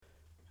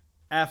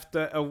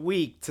after a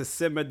week to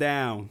simmer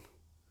down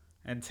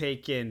and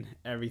take in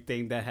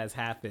everything that has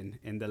happened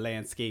in the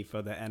landscape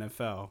of the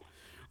NFL.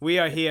 We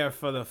are here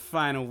for the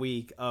final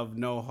week of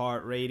No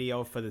Heart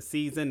Radio for the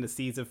season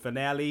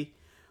finale.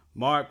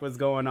 Mark, what's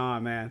going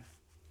on, man?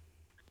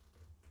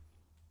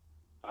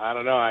 I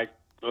don't know. I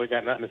really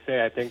got nothing to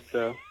say. I think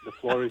the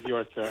floor is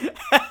yours, sir.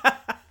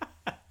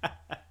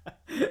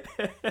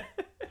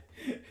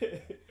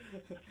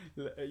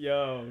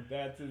 Yo,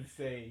 that's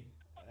insane.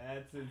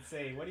 That's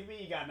insane. What do you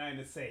mean you got nothing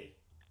to say?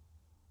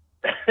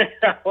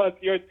 Well,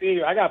 it's your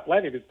team. I got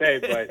plenty to say,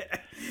 but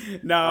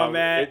No,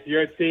 man. it's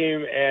your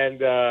team,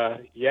 and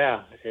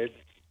yeah,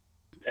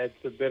 it's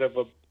a bit of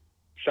a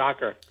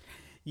shocker.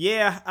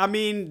 Yeah, I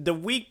mean the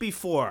week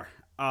before,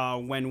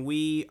 when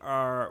we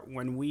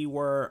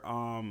were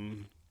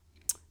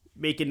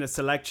making the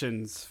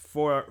selections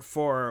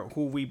for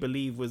who we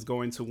believe was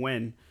going to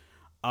win,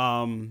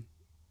 um,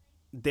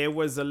 there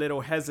was a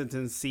little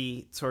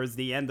hesitancy towards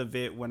the end of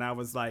it when I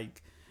was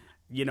like,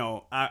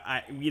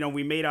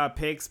 we made our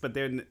picks, but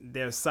then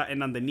there's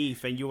something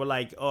underneath, and you were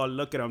like, "Oh,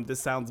 look at him! This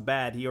sounds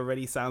bad. He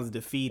already sounds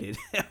defeated,"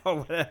 or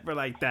whatever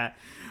like that.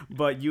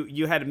 But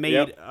you had made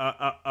Yep.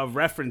 a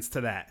reference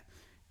to that,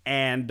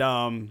 and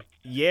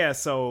yeah,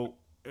 so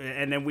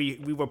and then we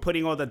were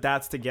putting all the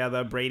dots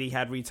together. Brady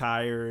had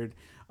retired.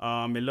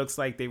 It looks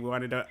like they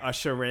wanted to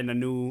usher in a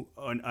new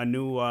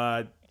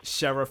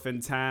sheriff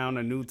in town,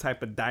 a new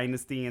type of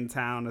dynasty in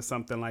town, or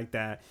something like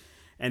that,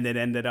 and it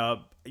ended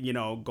up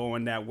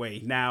going that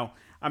way. Now,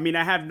 I mean,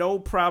 I have no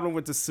problem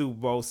with the Super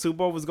Bowl. Super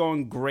Bowl was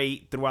going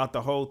great throughout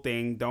the whole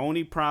thing. The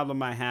only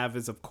problem I have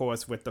is, of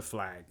course, with the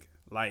flag.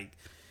 Like,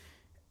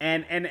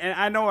 and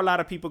I know a lot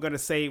of people are going to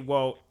say,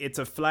 well, it's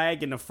a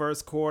flag in the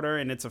first quarter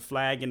and it's a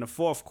flag in the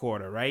fourth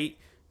quarter, right?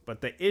 But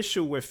the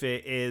issue with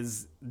it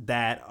is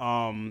that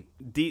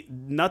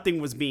nothing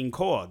was being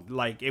called.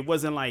 Like, it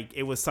wasn't like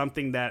it was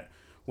something that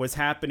was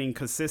happening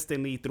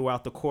consistently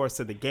throughout the course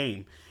of the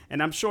game.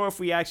 And I'm sure if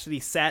we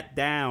actually sat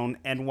down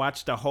and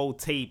watched the whole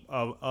tape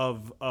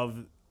of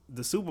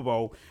the Super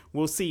Bowl,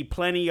 we'll see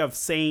plenty of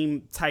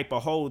same type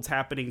of holds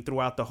happening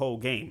throughout the whole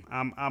game.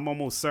 I'm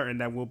almost certain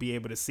that we'll be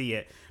able to see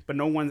it, but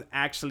no one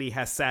actually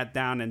has sat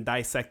down and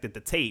dissected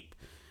the tape,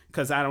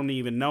 because I don't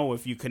even know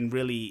if you can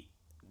really,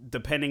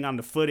 depending on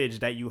the footage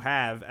that you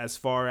have, as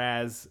far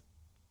as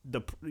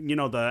the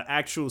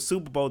actual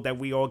Super Bowl that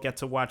we all get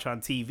to watch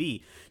on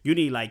TV. You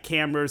need like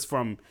cameras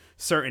from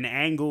certain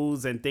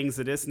angles and things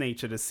of this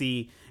nature to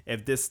see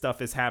if this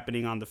stuff is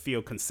happening on the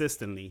field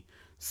consistently.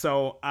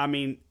 So, I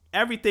mean,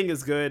 everything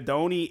is good. The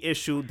only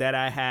issue that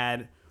I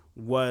had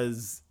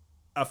was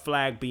a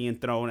flag being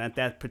thrown at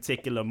that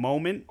particular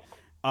moment.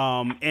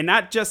 And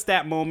not just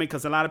that moment,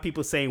 because a lot of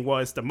people saying, well,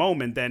 it's the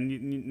moment,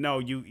 then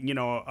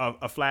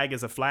a flag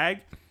is a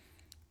flag.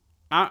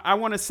 I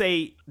want to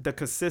say the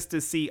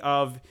consistency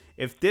of,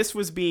 if this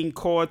was being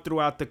called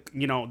throughout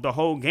the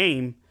whole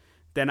game,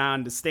 then I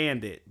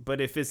understand it.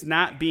 But if it's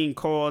not being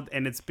called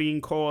and it's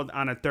being called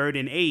on a 3rd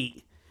and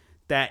 8,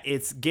 that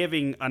it's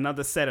giving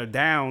another set of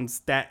downs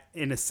that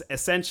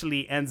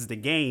essentially ends the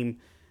game,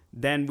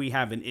 then we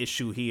have an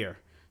issue here.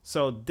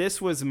 So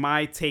this was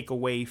my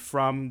takeaway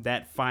from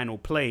that final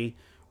play,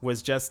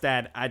 was just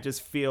that I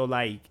just feel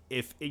like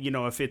if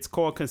it's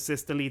called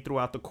consistently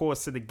throughout the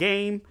course of the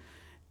game,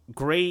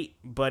 great.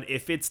 But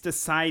if it's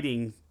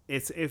deciding,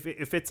 if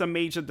it's a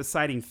major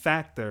deciding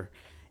factor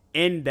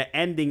in the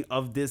ending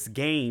of this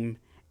game,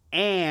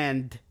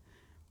 and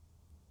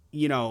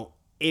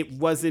it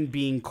wasn't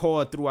being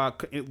called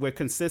throughout with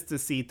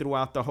consistency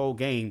throughout the whole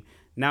game,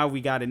 now we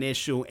got an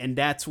issue. And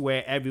that's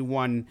where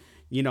everyone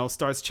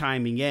starts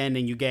chiming in,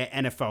 and you get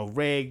NFL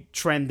rig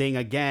trending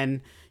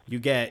again. You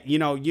get you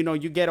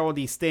get all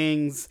these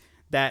things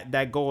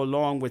that go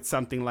along with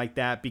something like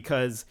that,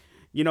 because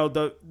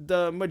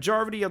the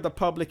majority of the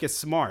public is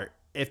smart.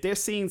 If they're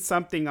seeing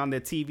something on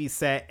their TV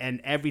set and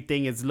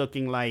everything is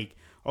looking like,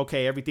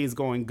 okay, everything's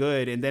going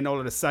good, and then all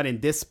of a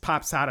sudden this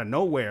pops out of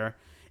nowhere,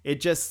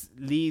 it just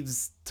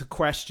leaves to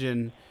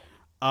question,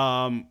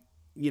 why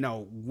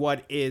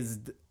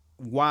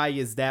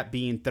is that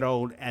being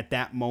thrown at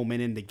that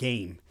moment in the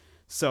game?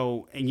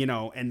 So,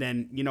 and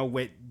then,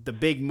 with the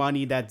big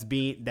money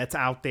that's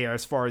out there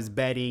as far as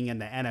betting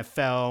and the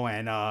NFL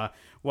and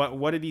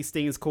what are these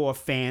things called,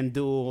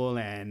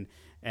 FanDuel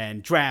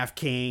and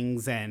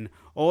DraftKings and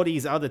all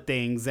these other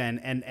things, and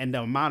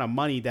the amount of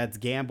money that's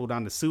gambled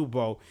on the Super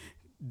Bowl.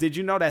 Did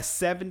you know that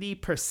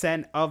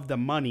 70% of the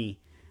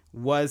money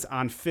was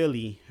on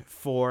Philly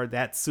for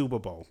that Super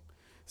Bowl?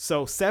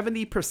 So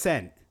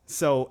 70%.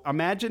 So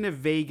imagine if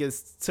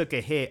Vegas took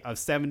a hit of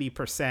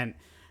 70%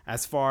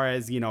 as far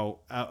as,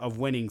 of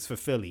winnings for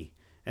Philly,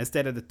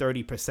 instead of the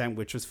 30%,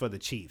 which was for the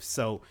Chiefs.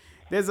 So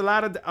there's a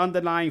lot of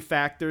underlying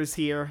factors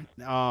here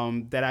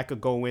that I could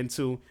go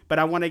into, but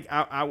I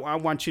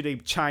want you to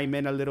chime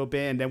in a little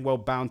bit, and then we'll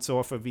bounce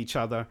off of each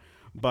other.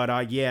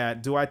 But yeah,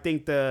 do I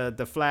think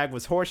the flag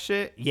was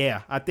horseshit?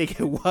 Yeah, I think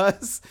it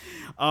was.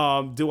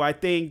 Do I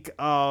think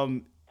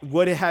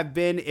would it have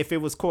been if it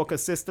was called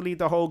consistently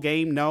the whole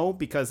game? No,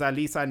 because at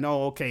least I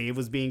know, okay, it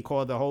was being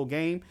called the whole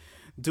game.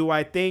 Do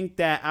I think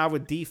that our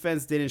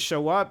defense didn't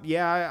show up?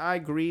 Yeah, I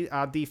agree.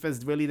 Our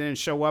defense really didn't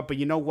show up. But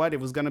you know what? It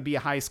was going to be a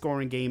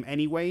high-scoring game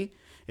anyway.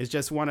 It's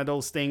just one of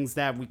those things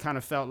that we kind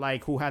of felt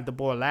like who had the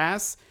ball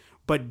last.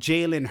 But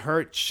Jalen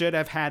Hurts should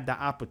have had the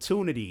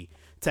opportunity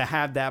to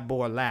have that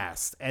ball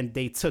last, and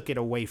they took it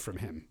away from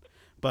him.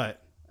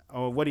 But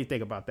what do you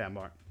think about that,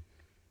 Mark?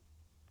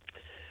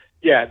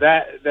 Yeah,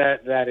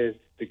 that is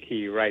the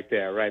key right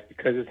there, right?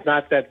 Because it's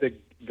not that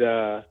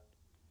the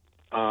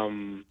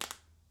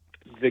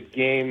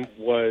game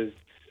was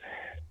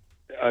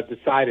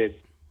decided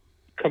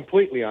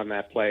completely on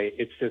that play.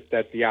 It's just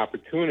that the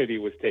opportunity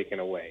was taken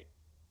away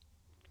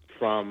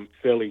from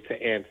Philly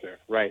to answer,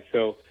 right?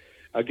 So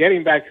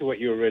getting back to what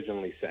you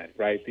originally said,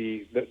 right,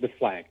 the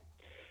flag.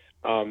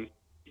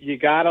 You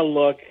got to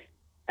look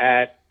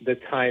at the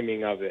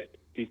timing of it,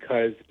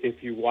 because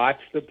if you watch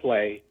the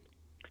play,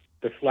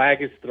 the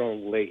flag is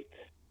thrown late,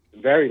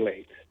 very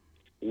late,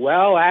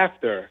 well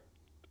after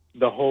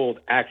the hold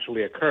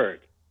actually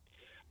occurred,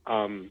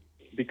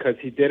 because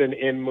he did an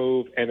in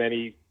move and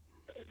then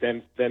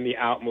the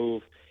out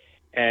move,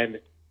 and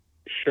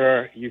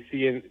sure, you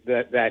see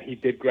that he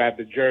did grab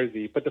the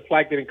jersey, but the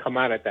flag didn't come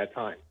out at that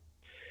time.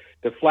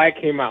 The flag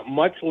came out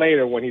much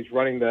later when he's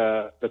running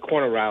the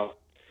corner route,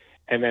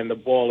 and then the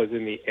ball is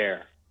in the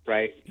air,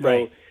 right?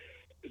 Right.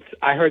 So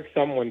I heard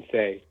someone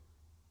say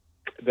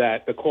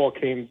that the call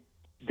came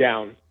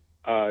down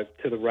to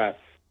the refs,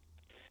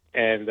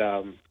 and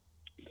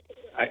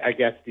I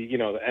guess the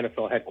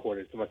NFL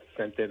headquarters must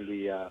have sent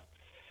in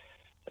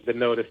the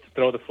notice to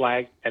throw the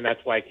flag, and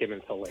that's why it came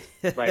in so late,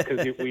 right?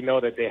 Because we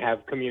know that they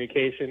have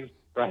communication,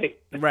 right?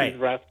 Right.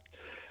 These refs.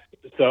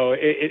 So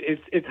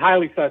it's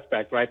highly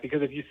suspect, right?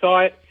 Because if you saw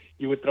it,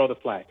 you would throw the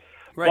flag.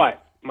 Right.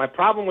 But my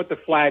problem with the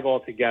flag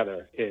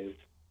altogether is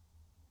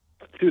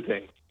two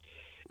things.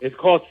 It's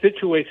called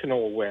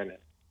situational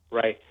awareness,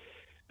 right?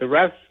 The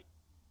refs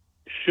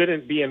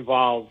shouldn't be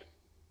involved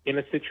in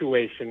a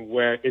situation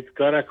where it's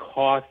going to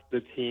cost the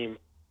team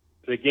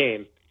the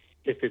game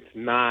if it's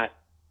not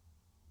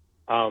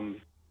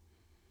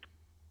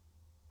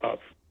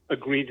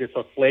egregious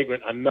or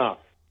flagrant enough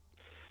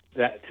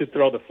that to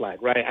throw the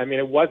flag, right? I mean,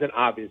 it wasn't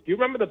obvious. Do you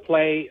remember the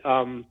play,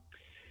 the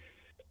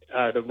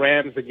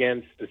Rams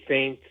against the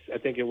Saints? I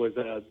think it was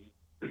the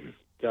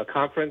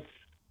conference.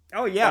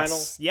 Oh yes,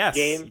 final yes,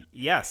 game.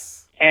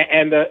 Yes.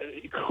 And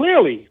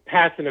clearly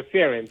pass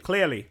interference.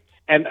 Clearly.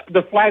 And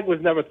the flag was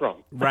never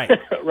thrown. Right.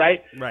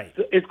 Right? Right.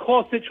 So it's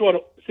called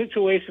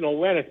situational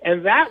awareness.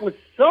 And that was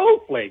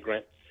so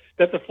flagrant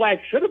that the flag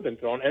should have been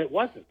thrown, and it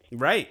wasn't.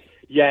 Right.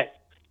 Yet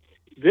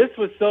this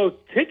was so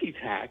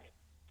ticky-tack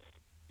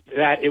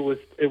that it was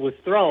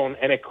thrown,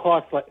 and it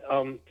cost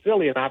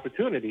Philly an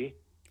opportunity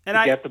to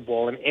get the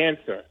ball and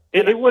answer.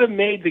 It would have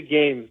made the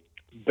game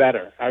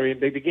better. I mean,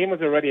 the game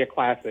was already a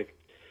classic.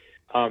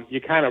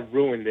 You kind of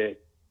ruined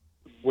it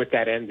with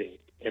that ending,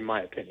 in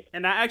my opinion.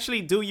 And I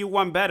actually do you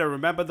one better.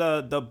 Remember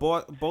the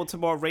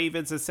Baltimore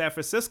Ravens and San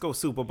Francisco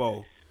Super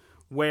Bowl,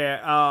 where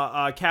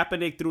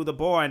Kaepernick threw the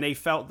ball and they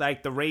felt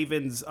like the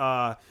Ravens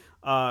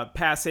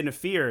pass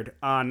interfered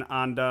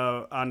on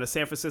the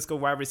San Francisco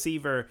wide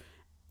receiver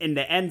in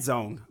the end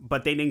zone,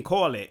 but they didn't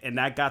call it, and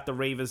that got the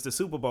Ravens the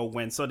Super Bowl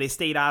win. So they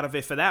stayed out of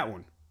it for that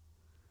one.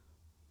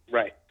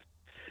 Right.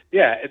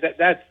 Yeah,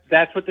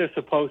 that's what they're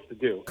supposed to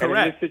do. Correct. And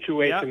in this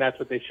situation, Yep. that's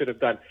what they should have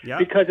done. Yep.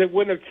 Because it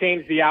wouldn't have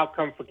changed the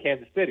outcome for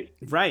Kansas City.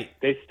 Right.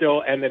 They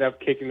still ended up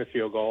kicking the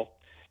field goal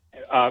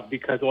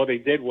because all they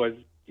did was,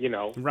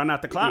 run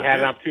out the clock. He had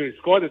an opportunity to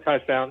score the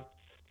touchdown,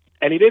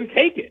 and he didn't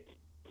take it.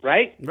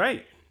 Right.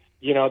 Right.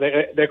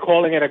 They're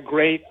calling it a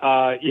great,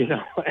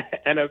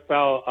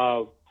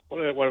 NFL.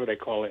 Whatever they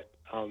call it,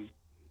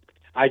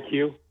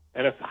 IQ,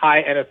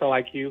 high NFL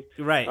IQ.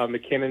 Right.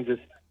 McKinnon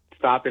just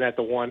stopping at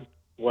the one,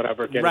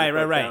 whatever.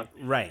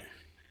 Right.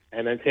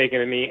 And then taking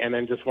a knee, and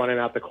then just running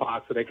out the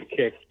clock so they could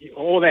kick.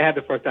 Oh, they had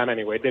the first down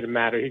anyway. It didn't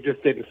matter. He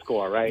just didn't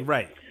score, right?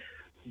 Right.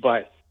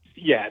 But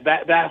yeah,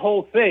 that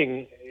whole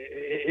thing,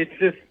 it's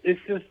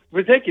just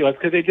ridiculous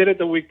because they did it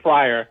the week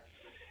prior.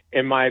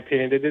 In my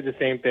opinion, they did the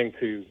same thing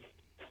to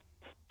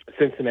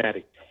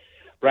Cincinnati,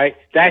 right?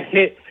 That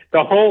hit.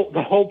 The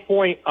whole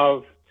point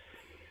of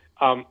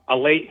a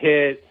late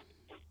hit,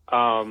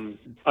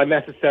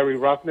 unnecessary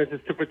roughness is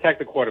to protect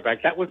the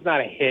quarterback. That was not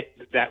a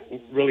hit that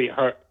really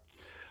hurt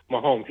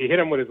Mahomes. He hit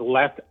him with his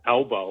left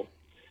elbow,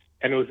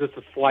 and it was just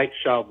a slight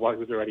shove while he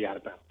was already out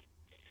of bounds.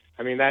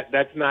 I mean,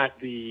 that's not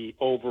the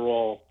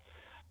overall,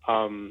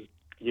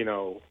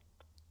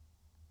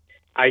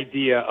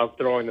 idea of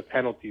throwing the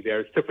penalty there.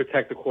 It's to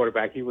protect the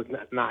quarterback. He was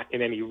not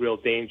in any real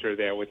danger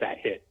there with that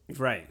hit.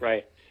 Right.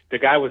 Right. The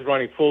guy was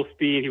running full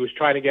speed. He was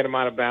trying to get him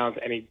out of bounds,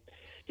 and he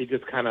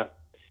just kind of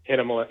hit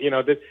him.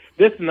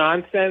 This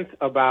nonsense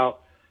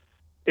about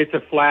it's a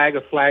flag's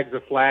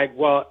a flag.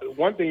 Well,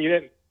 one thing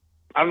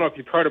I don't know if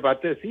you've heard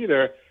about this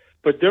either,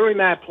 but during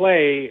that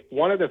play,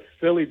 one of the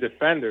Philly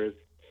defenders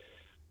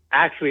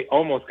actually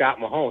almost got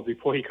Mahomes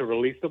before he could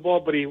release the ball,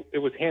 but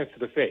it was hands to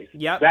the face.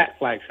 Yep. That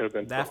flag should have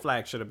been thrown. That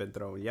flag should have been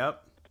thrown.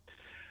 Yep.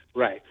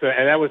 Right. So,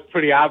 and that was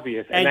pretty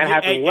obvious, and that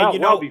happened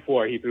well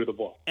before he threw the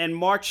ball. And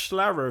Mark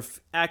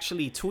Schlereth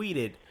actually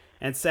tweeted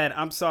and said,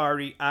 "I'm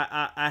sorry,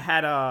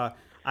 I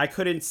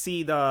couldn't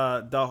see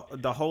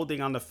the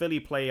holding on the Philly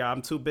player.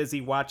 I'm too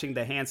busy watching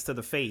the hands to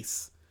the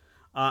face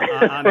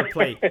on the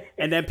play."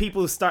 And then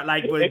people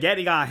were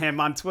getting on him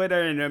on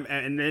Twitter,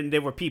 and then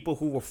there were people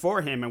who were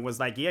for him and was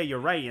like, "Yeah, you're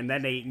right." And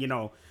then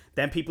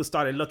then people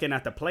started looking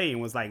at the play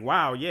and was like,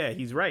 "Wow, yeah,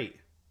 he's right."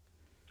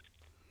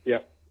 Yeah.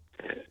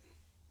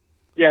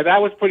 Yeah,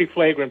 that was pretty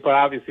flagrant, but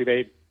obviously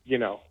they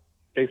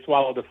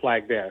swallowed the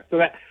flag there. So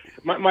that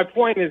my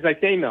point is,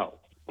 like, they know.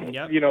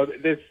 Yep.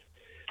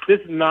 This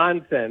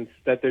nonsense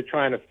that they're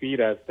trying to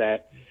feed us,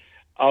 that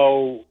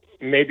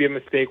maybe a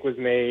mistake was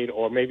made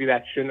or maybe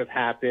that shouldn't have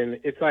happened.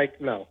 It's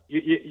like, no,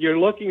 you're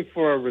looking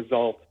for a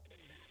result.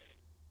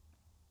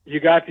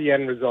 You got the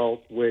end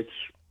result, which,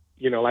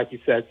 like you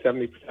said,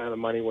 70% of the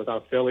money was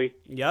on Philly.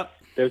 Yep.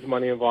 There's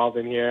money involved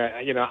in here.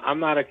 I'm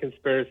not a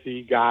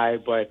conspiracy guy,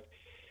 but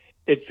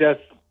it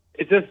just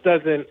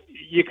doesn't.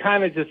 You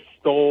kind of just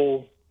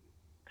stole,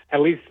 at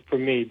least for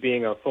me,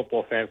 being a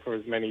football fan for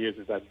as many years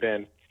as I've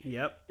been.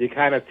 Yep. You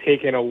kind of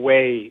taken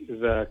away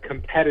the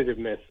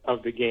competitiveness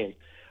of the game,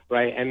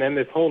 right? And then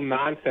this whole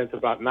nonsense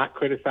about not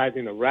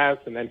criticizing the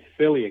refs, and then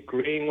Philly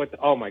agreeing with.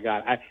 Oh my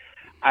God,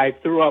 I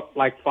threw up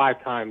like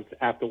 5 times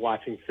after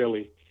watching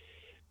Philly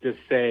just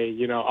say,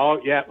 oh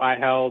yeah, I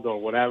held or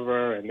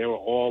whatever, and they were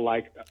all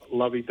like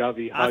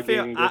lovey-dovey,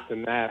 hugging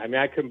and that. I mean,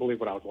 I couldn't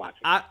believe what I was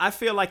watching. I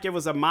feel like it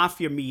was a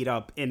mafia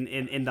meetup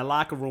in the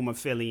locker room of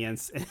Philly,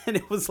 and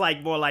it was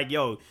like more like,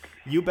 yo,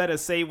 you better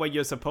say what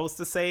you're supposed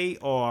to say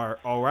or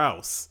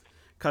else,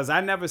 because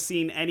I never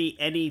seen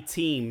any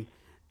team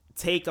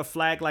take a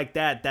flag like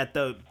that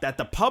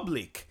the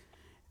public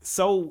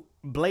so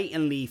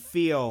blatantly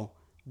feel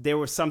there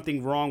was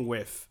something wrong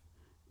with.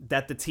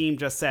 That the team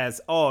just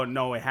says, oh,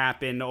 no, it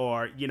happened,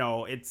 or,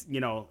 it's,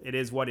 it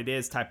is what it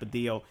is type of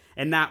deal.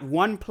 And not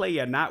one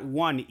player, not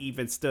one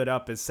even stood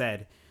up and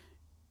said,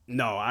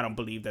 no, I don't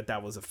believe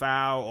that was a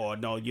foul, or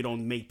no, you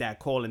don't make that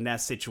call in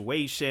that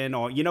situation,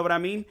 or, you know what I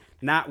mean?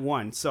 Not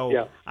one. So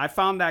yeah. I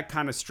found that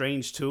kind of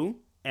strange too.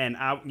 And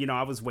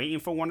I was waiting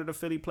for one of the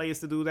Philly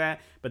players to do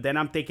that. But then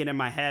I'm thinking in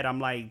my head,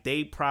 I'm like,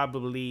 they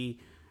probably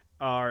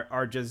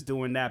are just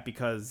doing that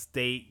because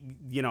they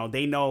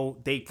know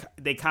they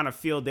kind of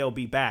feel they'll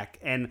be back,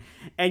 and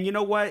you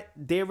know what,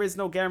 there is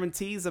no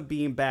guarantees of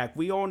being back.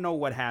 We all know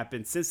what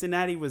happened.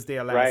 Cincinnati was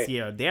there last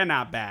year. They're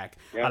not back.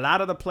 Yep. A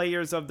lot of the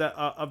players of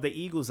the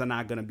Eagles are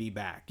not going to be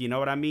back. You know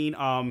what I mean?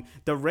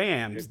 The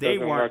Rams, they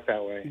weren't work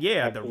that way.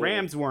 Yeah, absolutely. The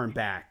Rams weren't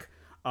back.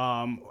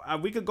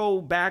 We could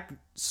go back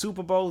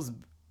Super Bowls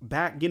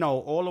back,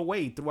 all the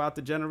way throughout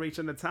the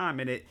generation of time,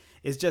 and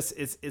it's just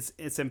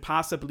it's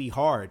impossibly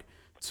hard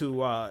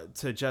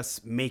to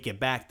just make it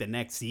back the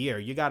next year.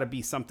 You got to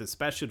be something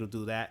special to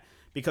do that,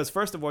 because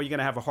first of all, you're going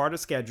to have a harder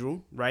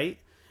schedule, right?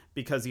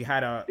 Because you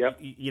had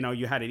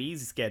you had an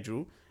easy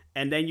schedule,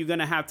 and then you're going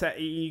to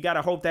you got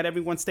to hope that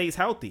everyone stays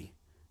healthy.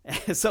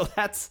 So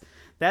that's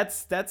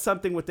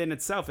something within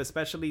itself,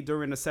 especially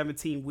during a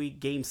 17-week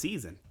game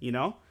season,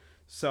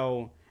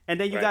 So, and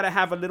then you got to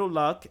have a little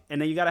luck,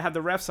 and then you got to have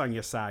the refs on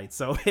your side.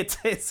 So it's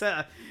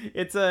a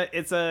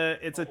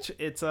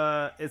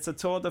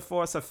tour de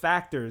force of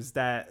factors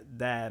that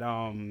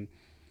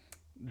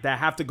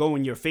have to go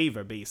in your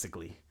favor,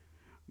 basically.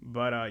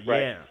 But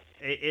yeah,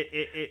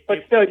 but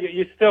still,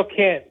 you still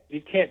can't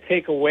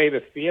take away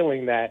the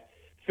feeling that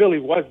Philly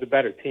was the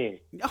better team.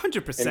 100% in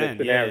this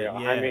scenario.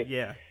 Yeah, I mean,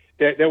 yeah.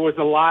 There was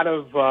a lot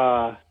of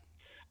I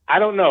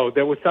don't know.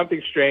 There was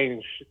something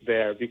strange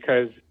there,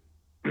 because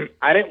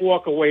I didn't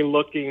walk away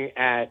looking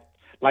at,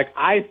 like,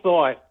 I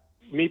thought,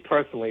 me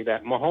personally,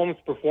 that Mahomes'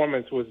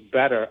 performance was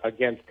better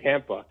against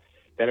Tampa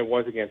than it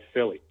was against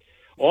Philly.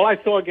 All I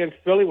saw against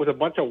Philly was a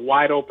bunch of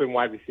wide open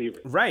wide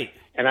receivers. Right.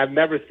 And I've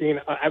never seen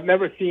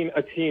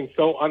a team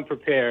so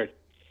unprepared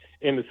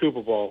in the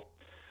Super Bowl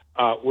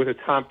with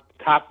a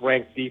top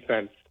ranked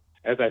defense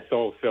as I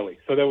saw with Philly.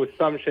 So there was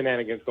some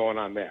shenanigans going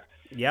on there.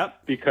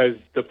 Yep. Because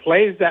the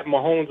plays that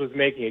Mahomes was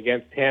making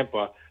against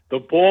Tampa, the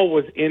ball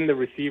was in the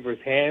receiver's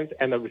hands,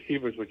 and the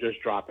receivers were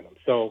just dropping them.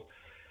 So,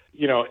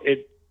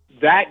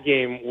 that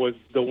game was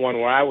the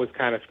one where I was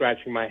kind of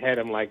scratching my head.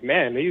 I'm like,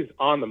 man, he's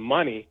on the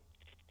money,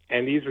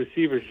 and these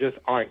receivers just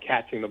aren't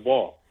catching the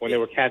ball when they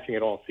were catching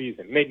it all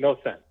season. It made no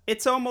sense.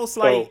 It's almost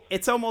like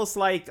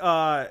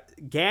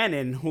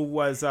Gannon, who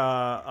was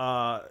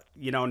now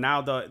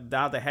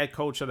the head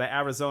coach of the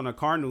Arizona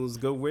Cardinals.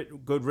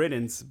 Good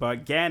riddance.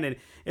 But Gannon,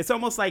 it's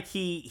almost like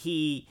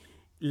he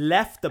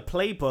left the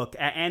playbook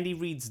at Andy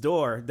Reid's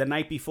door the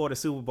night before the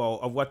Super Bowl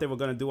of what they were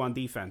going to do on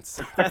defense.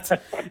 That's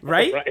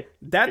right. Right.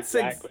 That's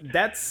exactly.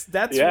 That's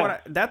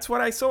what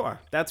I saw.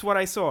 That's what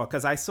I saw,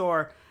 because I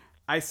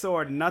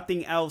saw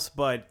nothing else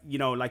but,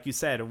 like you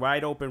said,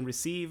 wide open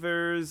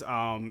receivers,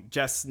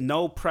 just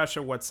no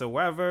pressure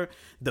whatsoever.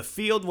 The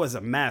field was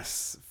a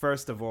mess,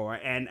 first of all,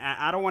 and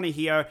I don't want to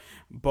hear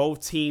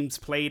both teams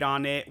played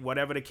on it,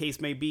 whatever the case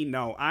may be.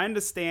 No, I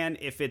understand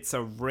if it's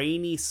a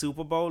rainy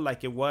Super Bowl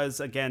like it was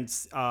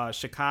against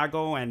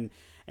Chicago, and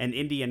and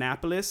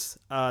Indianapolis,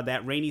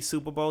 that rainy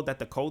Super Bowl that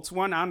the Colts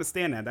won. I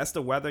understand that. That's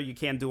the weather. You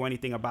can't do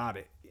anything about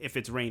it if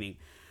it's raining.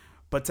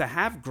 But to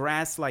have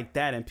grass like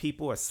that and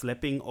people are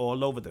slipping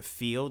all over the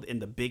field in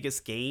the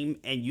biggest game,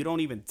 and you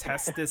don't even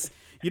test this,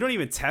 you don't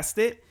even test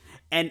it,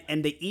 and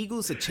the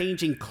Eagles are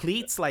changing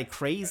cleats like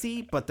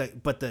crazy, but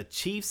the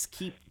Chiefs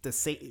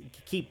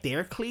keep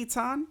their cleats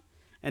on,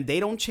 and they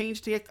don't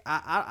change their.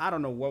 I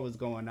don't know what was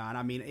going on.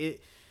 I mean,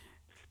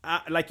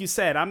 like you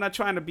said, I'm not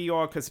trying to be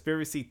all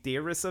conspiracy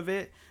theorists of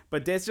it,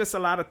 but there's just a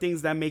lot of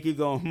things that make you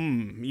go,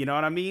 you know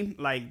what I mean?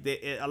 Like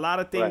a lot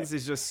of things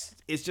it's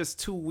just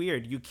too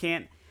weird. You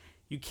can't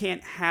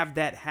have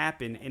that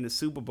happen in the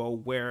Super Bowl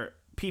where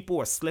people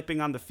are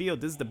slipping on the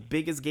field. This is the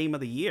biggest game of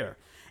the year.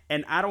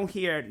 And I don't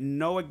hear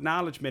no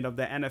acknowledgement of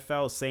the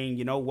NFL saying,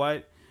 you know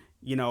what?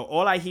 You know,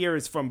 all I hear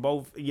is from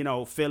both, you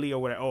know, Philly or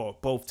whatever, oh,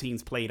 both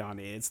teams played on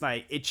it. It's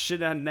like, it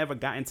should have never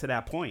gotten to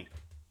that point.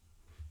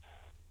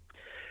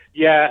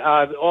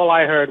 Yeah, all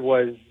I heard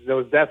was there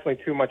was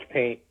definitely too much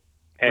paint,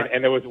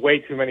 and there was way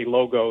too many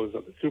logos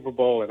of the Super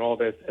Bowl and all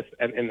this,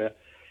 and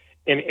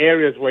in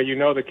areas where you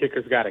know the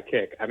kicker's got a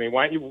kick. I mean,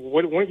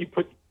 wouldn't you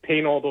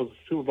paint all those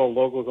Super Bowl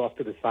logos off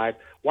to the side?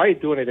 Why are you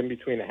doing it in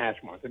between the hash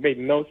marks? It made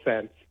no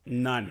sense.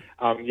 None.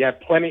 You have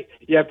plenty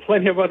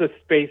of other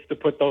space to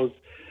put those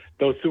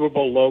Super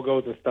Bowl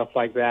logos and stuff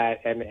like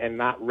that, and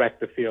not wreck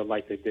the field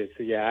like they did.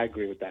 So yeah, I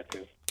agree with that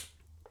too.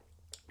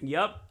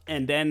 Yep.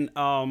 And then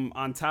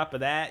on top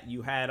of that,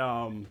 you had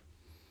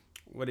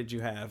what did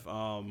you have?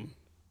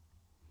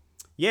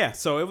 Yeah,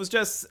 so it was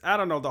just, I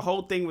don't know, the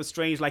whole thing was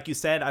strange. Like you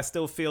said, I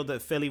still feel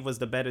that Philly was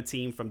the better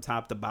team from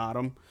top to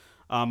bottom.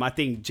 I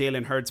think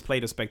Jalen Hurts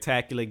played a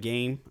spectacular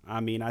game. I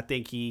mean, I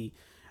think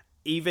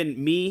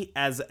even me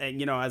as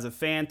a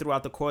fan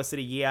throughout the course of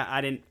the year,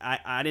 I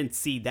didn't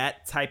see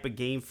that type of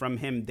game from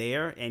him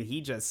there, and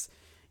he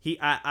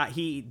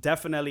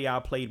definitely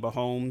outplayed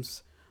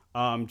Mahomes.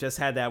 Just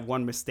had that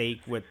one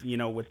mistake with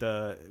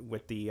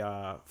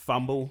the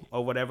fumble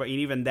or whatever, and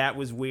even that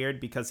was weird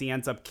because he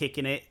ends up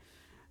kicking it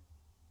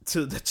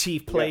to the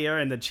Chief player,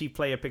 and the Chief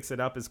player picks it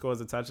up and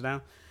scores a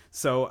touchdown.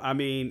 So I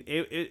mean,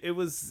 it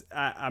was.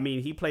 I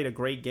mean, he played a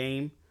great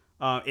game.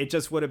 It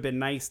just would have been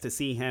nice to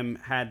see him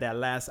had that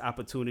last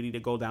opportunity to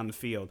go down the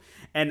field.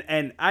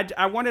 And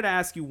I wanted to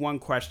ask you one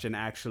question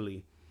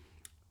actually.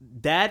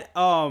 That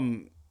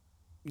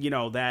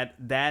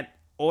that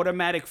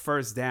automatic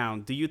first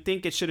down. Do you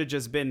think it should have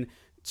just been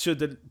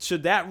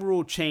should that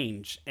rule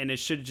change and it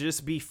should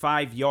just be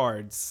 5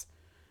 yards?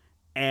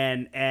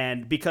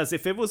 And because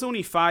if it was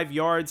only 5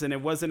 yards and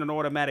it wasn't an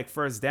automatic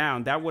first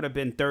down, that would have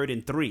been 3rd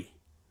and 3,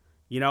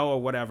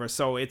 or whatever.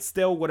 So it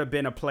still would have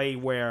been a play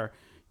where,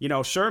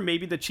 sure,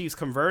 maybe the Chiefs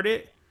convert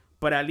it,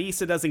 but at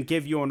least it doesn't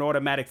give you an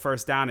automatic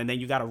first down and then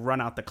you got to run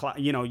out the clock.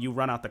 You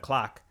run out the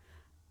clock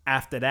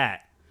after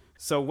that.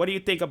 So what do you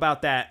think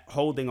about that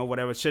holding or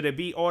whatever? Should it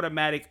be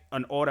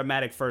an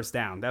automatic first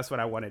down? That's what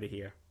I wanted to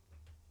hear.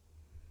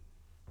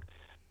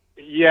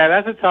 Yeah,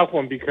 that's a tough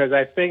one because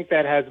I think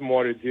that has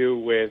more to do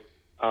with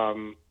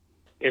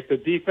if the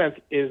defense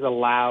is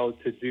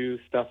allowed to do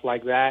stuff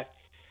like that,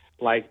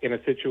 like in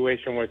a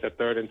situation where it's a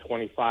 3rd and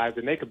 25,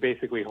 then they could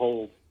basically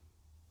hold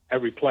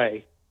every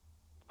play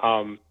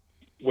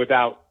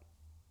without,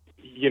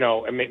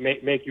 and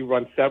make you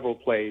run several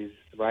plays,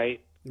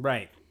 right?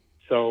 Right.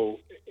 So,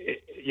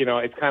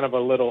 it's kind of a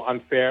little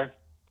unfair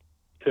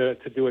to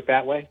do it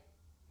that way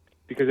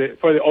because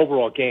for the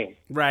overall game.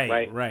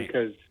 Right.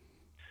 Because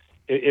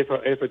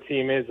if a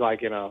team is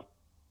like, a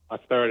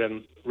 3rd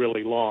and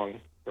really long,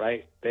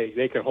 right,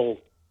 they could hold,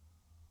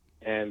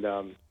 and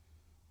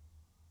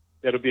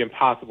it'll be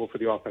impossible for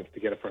the offense to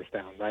get a first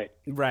down, right?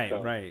 Right,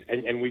 so, right.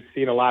 And we've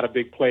seen a lot of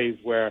big plays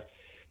where,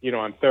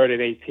 on 3rd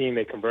and 18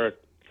 they convert.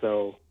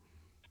 So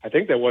I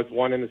think there was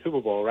one in the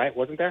Super Bowl, right?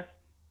 Wasn't there?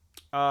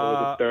 Or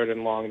was it 3rd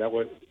and long that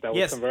was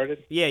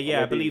converted?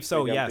 Yeah, I believe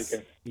so.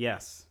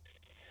 Yes.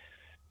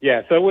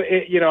 Yeah, so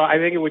I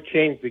think it would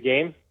change the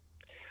game,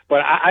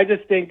 but I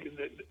just think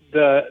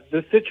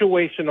the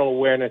situational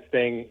awareness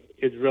thing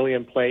is really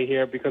in play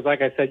here because,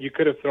 like I said, you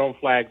could have thrown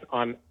flags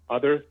on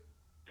other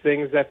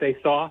things that they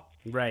saw,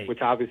 right?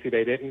 Which obviously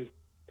they didn't,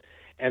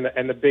 and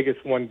the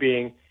biggest one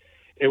being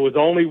it was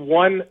only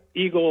one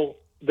Eagle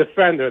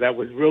defender that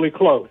was really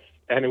close,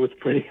 and it was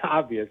pretty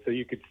obvious, so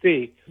you could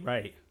see,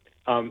 right,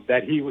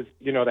 that he was,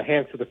 the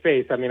hands to the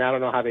face. I mean, I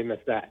don't know how they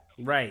missed that.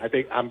 Right.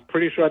 I'm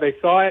pretty sure they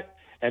saw it,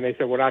 and they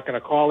said we're not going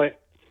to call it,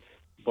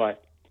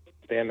 but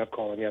they ended up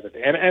calling the other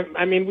thing. And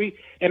I mean,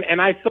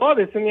 I saw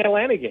this in the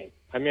Atlanta game.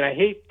 I mean, I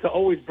hate to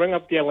always bring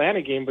up the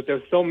Atlanta game, but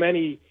there's so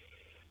many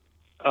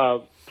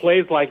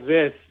plays like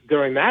this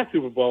during that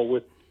Super Bowl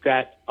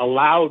that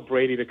allowed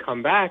Brady to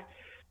come back.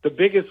 The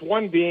biggest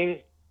one being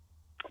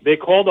they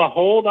called a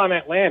hold on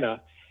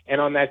Atlanta, and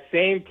on that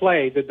same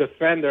play, the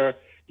defender,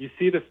 you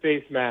see the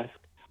face mask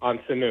on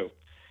Sanu.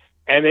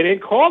 And they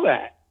didn't call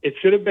that. It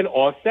should have been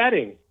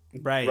offsetting.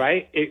 Right.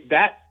 Right?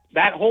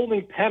 That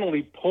holding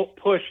penalty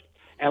pushed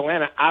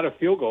Atlanta out of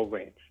field goal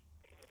range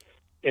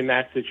in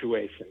that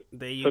situation.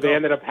 There you so go. They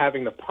ended up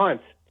having the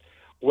punt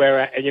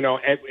Where,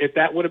 if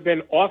that would have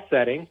been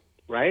offsetting,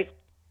 right?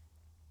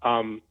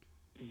 We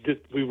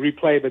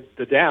replay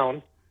the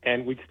down,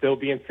 and we'd still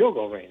be in field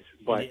goal range.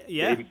 But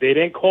they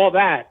didn't call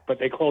that, but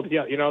they called the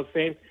other.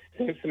 Same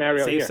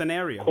scenario here. Same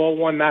scenario. Call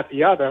one, not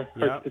the other,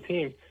 hurts the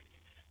team.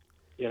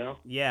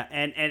 Yeah,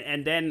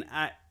 and then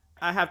I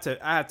have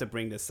to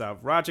bring this up.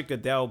 Roger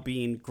Goodell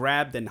being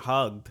grabbed and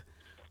hugged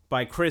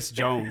by Chris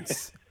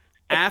Jones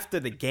after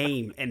the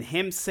game, and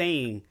him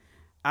saying,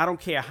 I don't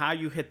care how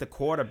you hit the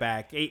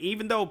quarterback,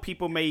 even though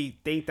people may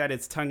think that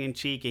it's tongue in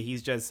cheek and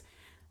he's just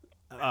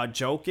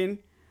joking.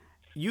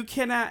 You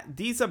cannot.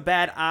 These are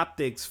bad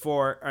optics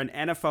for an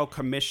NFL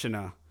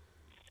commissioner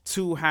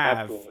to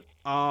have. Absolutely.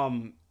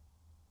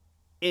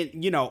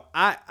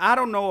 I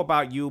don't know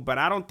about you, but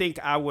I don't think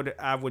I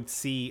would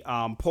see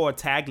poor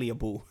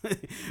Tagliabue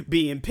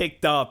being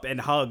picked up and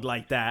hugged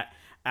like that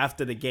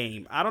after the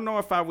game. I don't know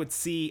if I would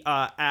see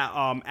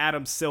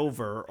Adam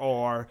Silver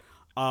or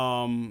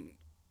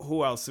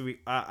who else?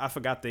 I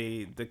forgot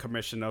the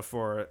commissioner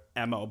for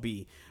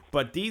MLB.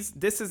 But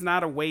this is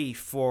not a way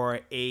for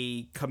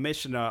a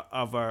commissioner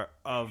of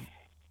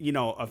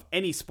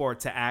any sport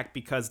to act,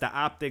 because the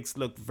optics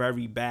look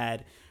very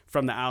bad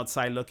from the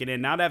outside looking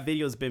in. Now that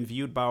video has been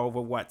viewed by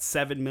over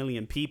 7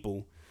 million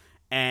people,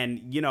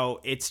 and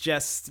it's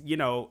just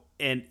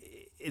and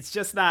it's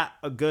just not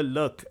a good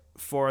look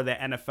for the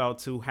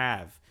NFL to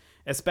have,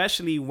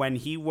 especially when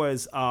he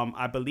was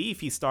I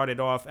believe he started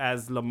off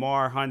as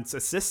Lamar Hunt's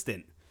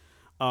assistant.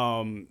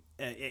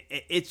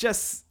 It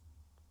just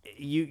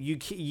you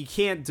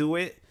can't do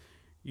it.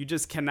 You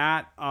just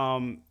cannot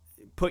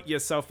put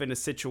yourself in a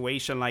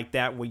situation like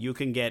that where you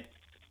can get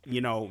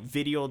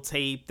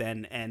videotaped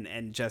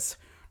and just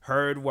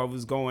heard what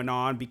was going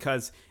on,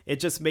 because it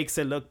just makes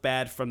it look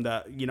bad from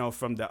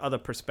the other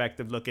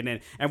perspective looking in.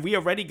 And we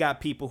already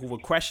got people who were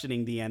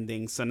questioning the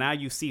ending, so now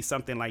you see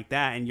something like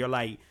that and you're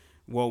like,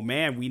 well,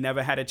 man, we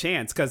never had a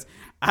chance, because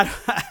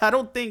I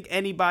don't think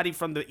anybody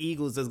from the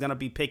Eagles is gonna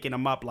be picking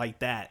them up like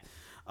that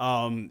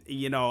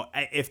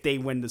if they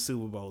win the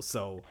Super Bowl.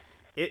 So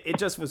it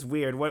just was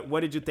weird. What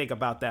did you think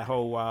about that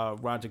whole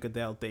Roger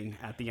Goodell thing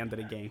at the end of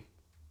the game?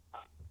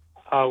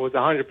 It was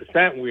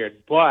 100%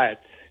 weird,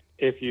 but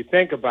if you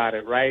think about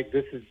it, right,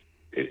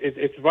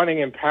 it's running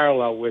in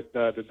parallel with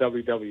the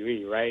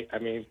WWE, right? I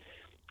mean,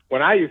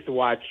 when I used to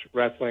watch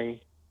wrestling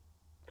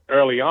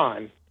early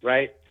on,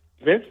 right,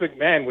 Vince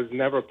McMahon was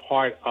never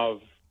part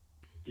of,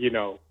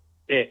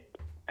 it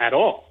at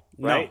all,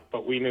 right? No.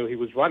 But we knew he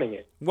was running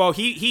it. Well,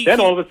 he then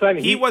all of a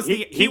sudden he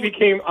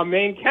became a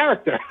main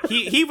character.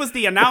 He was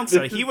the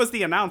announcer. He was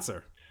the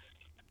announcer.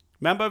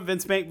 Remember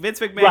Vince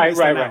McMahon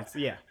used to announce.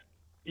 Yeah.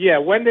 Yeah,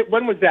 when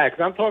was that?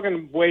 Because I'm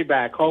talking way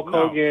back. Hulk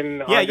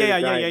Hogan.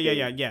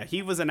 Yeah.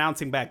 He was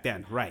announcing back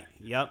then, right?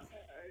 Yep.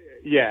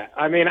 Yeah,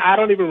 I mean, I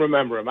don't even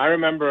remember him. I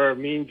remember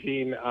Mean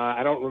Gene.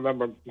 I don't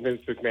remember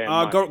Vince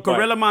McMahon.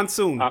 Gorilla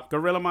Monsoon.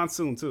 Gorilla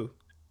Monsoon too.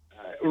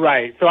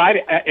 Right. So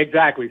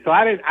exactly. So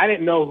I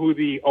didn't know who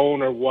the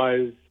owner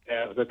was,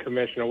 the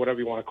commissioner, whatever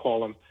you want to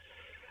call him.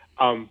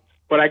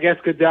 But I guess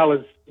Goodell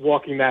is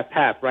walking that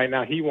path right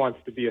now. He wants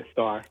to be a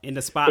star in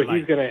the spotlight. So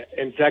he's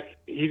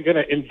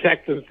gonna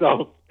inject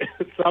himself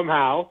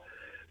somehow,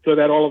 so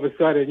that all of a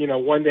sudden,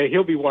 one day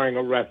he'll be wearing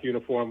a ref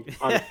uniform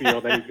on the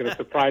field, and he's gonna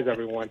surprise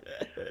everyone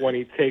when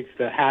he takes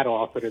the hat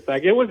off, and it's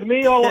like, it was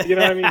me all, what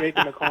I mean,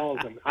 making the calls,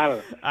 and I don't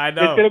know. I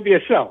know. It's gonna be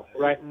a show,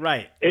 right?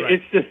 Right.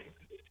 It's just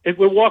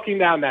we're walking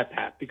down that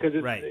path, because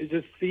it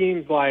just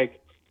seems like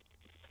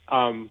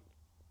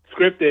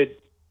scripted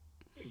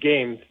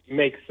games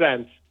make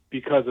sense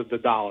because of the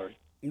dollars,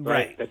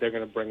 right, that they're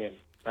going to bring in,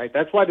 right?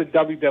 That's why the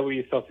WWE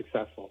is so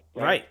successful,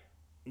 right?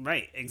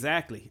 Right,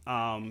 exactly.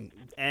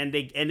 And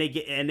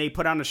they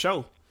put on a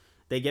show.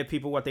 They get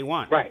people what they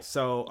want, right?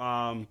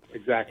 So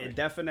exactly, it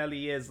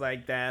definitely is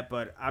like that.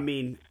 But I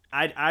mean,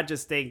 I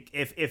just think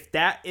if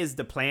that is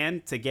the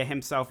plan to get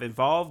himself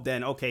involved,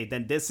 then okay,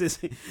 then this is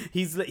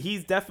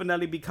he's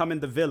definitely becoming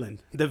the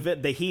villain,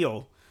 the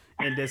heel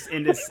in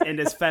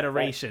this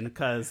federation,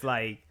 because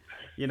like.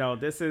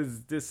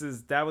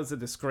 That was a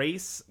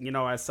disgrace,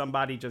 as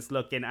somebody just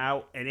looking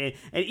out, and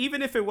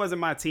even if it wasn't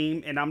my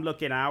team and I'm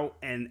looking out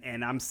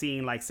and I'm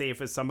seeing, like, say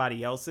if it's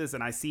somebody else's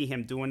and I see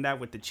him doing that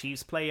with the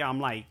Chiefs player, I'm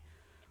like,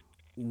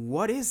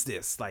 what is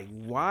this? Like,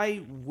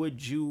 why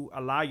would you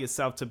allow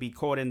yourself to be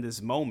caught in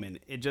this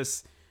moment? It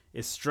just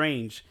is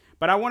strange.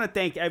 But I want to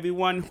thank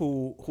everyone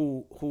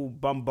who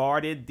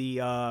bombarded the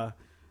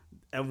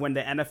when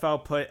the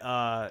NFL put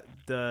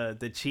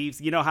the Chiefs,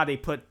 how they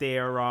put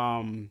their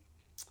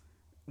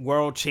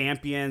world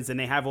champions and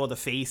they have all the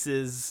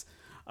faces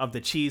of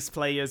the Chiefs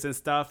players and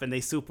stuff, and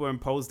they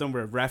superimpose them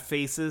with ref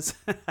faces.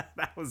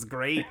 That was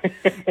great.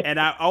 And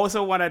I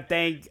also want to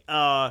thank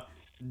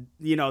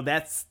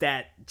that's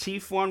that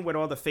Chief one with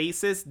all the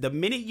faces. The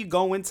minute you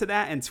go into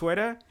that in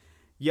Twitter,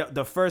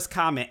 the first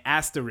comment,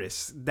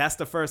 asterisk, that's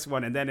the first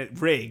one, and then it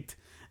rigged.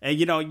 And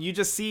you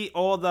just see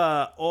all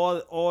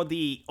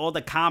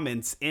the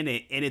comments in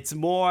it, and it's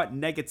more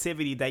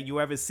negativity that you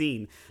ever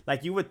seen.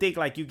 Like you would think,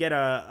 like you get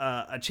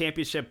a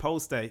championship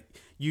poster,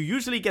 you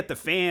usually get the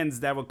fans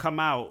that will come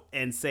out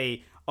and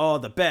say, "Oh,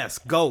 the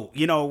best, GOAT,"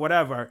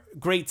 whatever,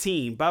 great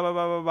team, blah blah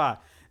blah blah blah.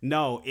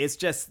 No, it's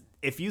just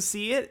if you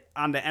see it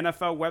on the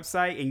NFL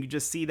website and you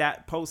just see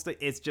that poster,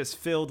 it's just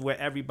filled with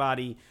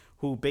everybody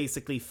who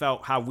basically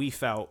felt how we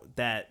felt,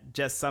 that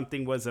just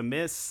something was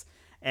amiss.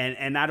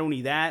 And not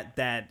only that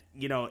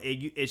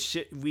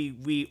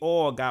we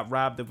all got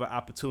robbed of an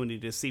opportunity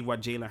to see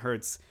what Jalen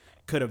Hurts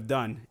could have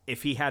done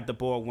if he had the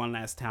ball one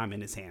last time in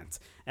his hands.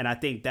 And I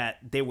think that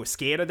they were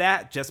scared of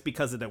that just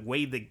because of the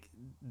way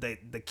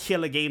the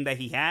killer game that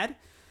he had.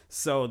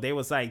 So they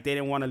was like, they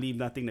didn't want to leave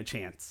nothing to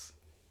chance.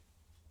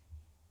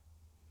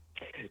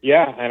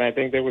 Yeah, and I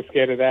think they were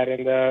scared of that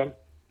in the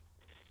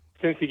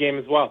Cincy game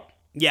as well.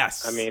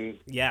 Yes. I mean,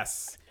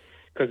 yes.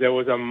 Because there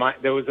was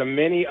a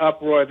mini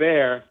uproar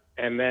there.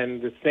 And then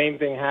the same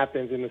thing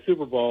happens in the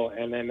Super Bowl,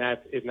 and then now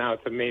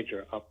it's a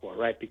major uproar,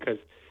 right? Because,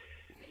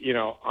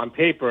 on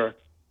paper,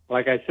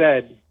 like I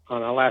said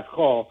on our last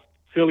call,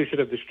 Philly should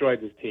have destroyed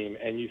this team,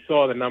 and you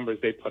saw the numbers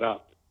they put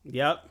up.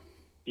 Yep.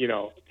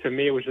 To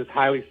me, it was just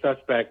highly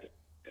suspect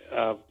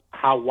of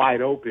how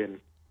wide open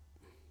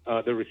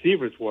the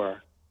receivers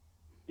were.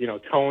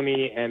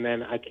 Tony, and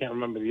then I can't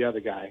remember the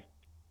other guy.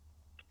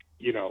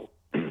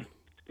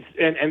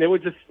 And they were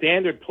just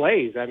standard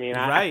plays. I mean,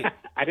 right.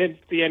 I didn't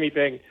see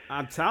anything.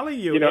 I'm telling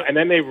you. And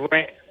then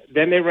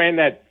they ran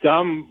that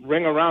dumb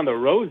ring around the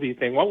rosy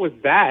thing. What was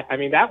that? I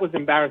mean, that was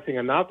embarrassing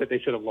enough that they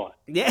should have lost.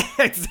 Yeah,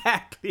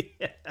 exactly.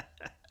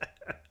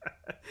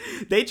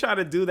 They try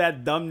to do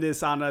that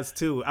dumbness on us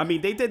too. I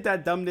mean, they did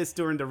that dumbness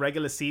during the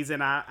regular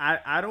season.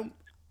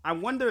 I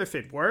wonder if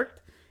it worked.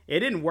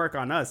 It didn't work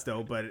on us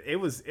though, but it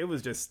was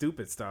just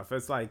stupid stuff.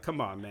 It's like, come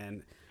on,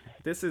 man.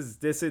 This is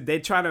they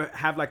try to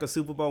have like a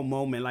Super Bowl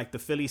moment, like the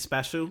Philly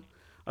special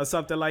or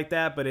something like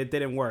that, but it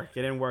didn't work.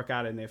 It didn't work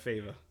out in their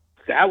favor.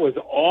 That was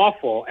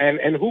awful.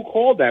 And who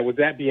called that? Was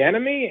that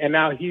Bieniemy? And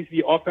now he's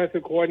the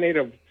offensive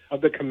coordinator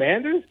of the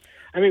Commanders?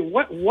 I mean,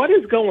 what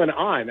is going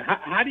on?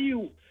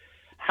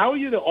 How are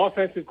you the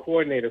offensive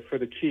coordinator for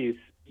the Chiefs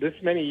this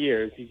many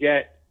years?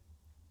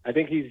 I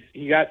think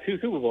he got 2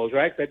 Super Bowls,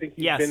 right? 'Cause I think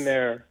he's been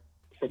there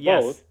for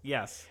both.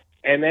 Yes.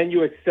 And then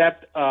you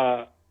accept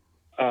a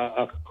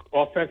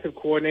offensive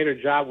coordinator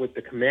job with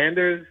the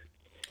Commanders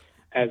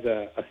as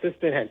a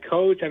assistant head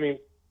coach. I mean,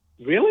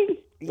 really?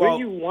 Where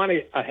you want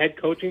a head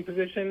coaching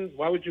position?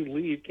 Why would you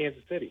leave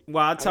Kansas City?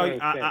 Well,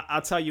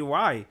 I'll tell you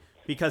why.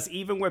 Because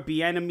even with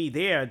Bieniemy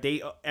there,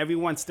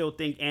 everyone still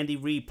think Andy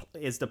Reid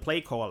is the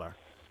play caller.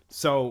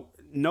 So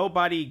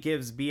nobody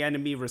gives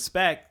Bieniemy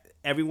respect.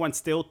 Everyone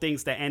still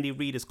thinks that Andy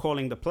Reid is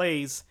calling the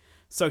plays.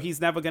 So he's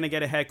never going to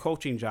get a head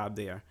coaching job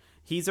there.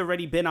 He's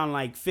already been on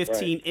like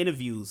 15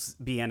 interviews,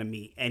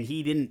 Bieniemy, and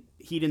he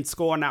didn't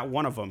score not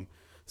one of them.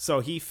 So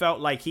he felt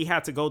like he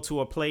had to go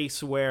to a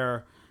place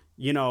where,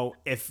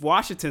 if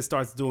Washington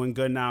starts doing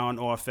good now on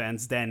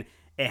offense, then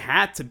it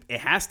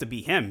has to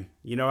be him.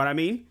 You know what I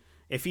mean?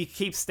 If he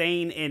keeps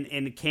staying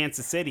in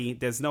Kansas City,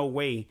 there's no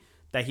way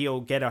that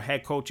he'll get a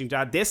head coaching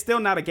job. There's still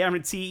not a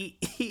guarantee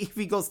if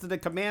he goes to the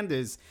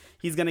Commanders,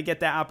 he's going to get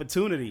that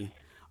opportunity.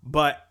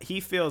 But he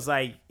feels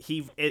like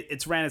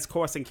it's ran its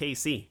course in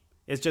KC.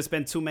 It's just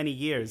been too many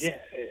years.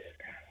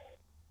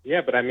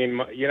 Yeah, but I mean,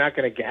 you're not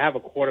going to have a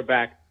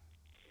quarterback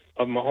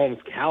of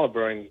Mahomes'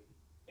 caliber in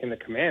the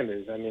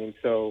Commanders. I mean,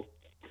 so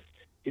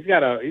he's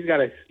got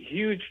a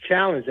huge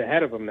challenge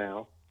ahead of him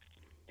now,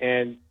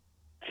 and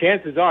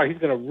chances are he's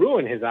going to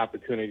ruin his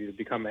opportunity to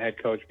become a head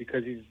coach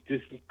because he's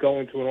just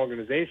going to an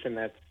organization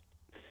that's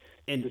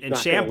in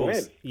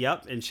shambles.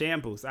 Yep, in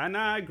shambles.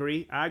 I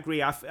agree.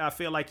 I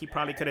feel like he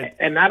probably could have.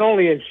 And not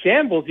only in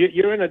shambles,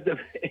 you're in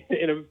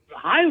a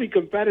highly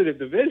competitive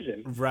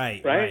division.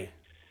 Right.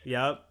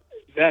 Yep.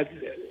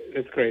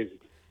 That's crazy.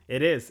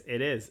 It is.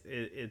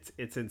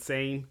 It's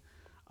insane.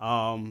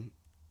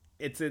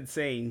 It's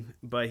insane.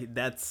 But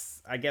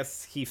I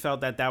guess he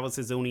felt that was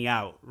his only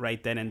out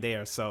right then and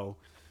there. So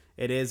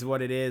it is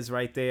what it is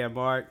right there,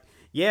 Mark.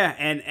 Yeah,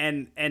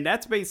 and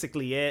that's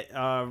basically it.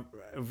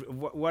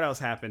 What else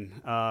happened?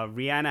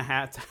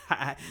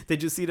 Rihanna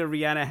Did you see the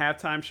Rihanna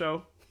halftime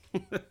show?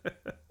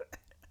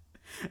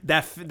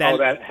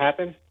 that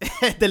happened?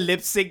 The lip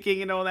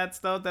syncing and all that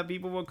stuff that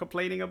people were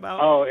complaining about.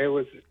 Oh, it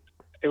was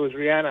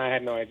Rihanna. I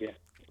had no idea.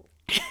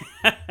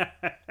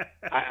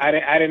 I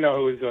didn't know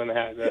who was doing the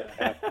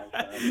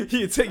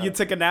halftime. You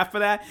took a nap for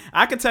that?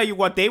 I can tell you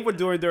what they were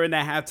doing during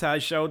that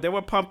halftime show. They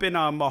were pumping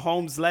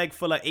Mahomes' leg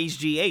full of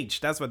HGH.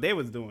 That's what they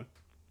was doing.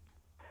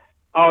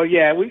 Oh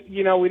yeah, we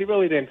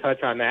really didn't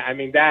touch on that. I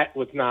mean, that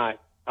was not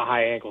a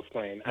high ankle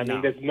sprain. I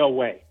mean, there's no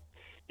way.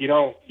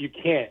 You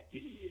can't.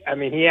 I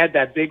mean, he had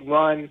that big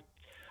run.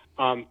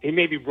 He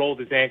maybe rolled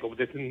his ankle, but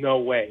there's no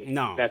way.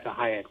 No, that's a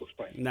high ankle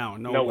sprain. No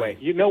way.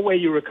 No way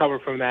you recover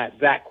from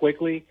that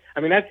quickly. I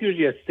mean, that's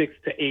usually a 6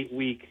 to 8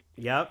 week.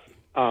 Yep.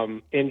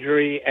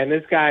 Injury, and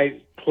this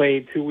guy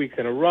played 2 weeks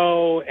in a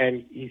row,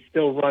 and he's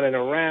still running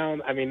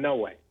around. I mean, no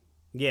way.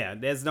 Yeah,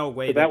 there's no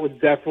way So that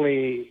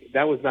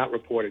was not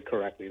reported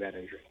correctly, that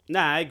injury.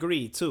 Nah, I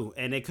agree too.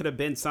 And it could have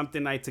been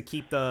something like to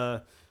keep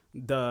the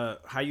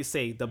how you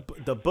say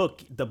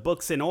the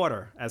books in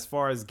order as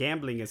far as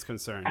gambling is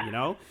concerned, you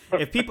know?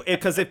 If people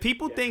because if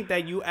people think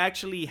that you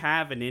actually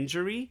have an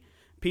injury,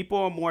 people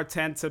are more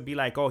tend to be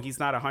like, "Oh, he's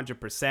not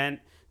 100%.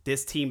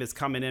 This team is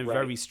coming in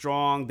very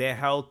strong. They're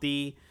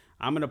healthy.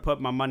 I'm going to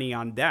put my money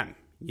on them."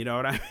 You know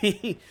what I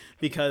mean?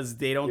 Because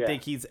they don't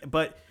think he's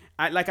but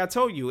like I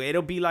told you,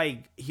 it'll be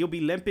like he'll be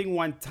limping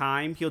one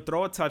time, he'll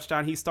throw a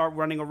touchdown, he start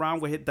running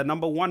around with the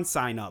number 1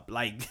 sign up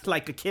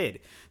like a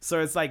kid. So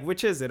it's like,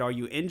 which is it? Are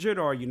you injured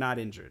or are you not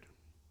injured?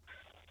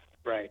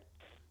 Right.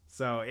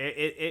 So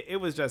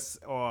it was just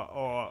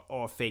or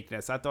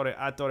fakeness. I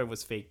thought it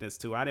was fakeness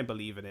too. I didn't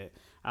believe in it.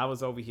 I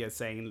was over here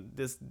saying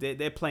this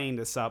they're playing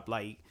this up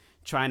like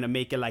trying to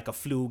make it like a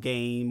flu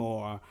game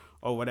or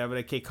whatever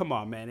the case. Come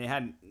on, man. It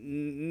had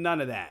none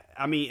of that.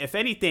 I mean, if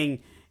anything,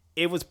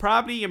 it was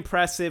probably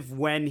impressive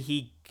when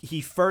he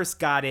first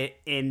got it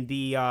in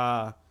the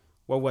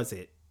what was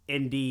it?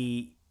 In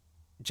the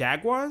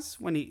Jaguars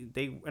when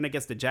they went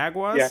against the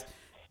Jaguars. Yeah.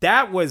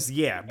 That was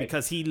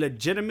because he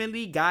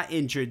legitimately got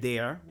injured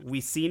there. We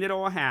seen it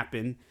all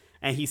happen,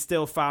 and he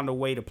still found a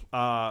way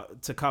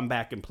to come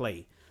back and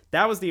play.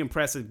 That was the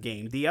impressive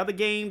game. The other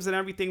games and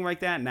everything like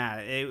that, nah,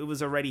 it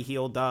was already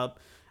healed up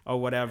or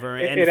whatever.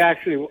 And it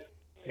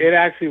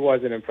actually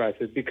wasn't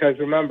impressive because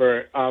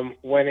remember,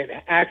 when it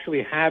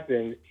actually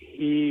happened,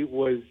 he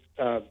was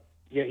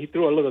he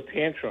threw a little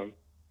tantrum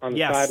on the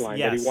sideline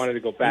that he wanted to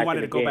go back.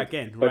 Back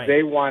in, but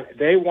they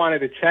wanted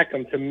to check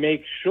him to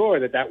make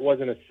sure that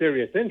wasn't a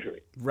serious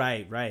injury.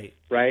 Right.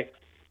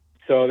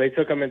 So they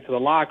took him into the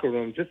locker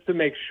room just to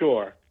make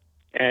sure,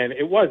 and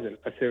it wasn't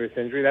a serious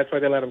injury. That's why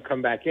they let him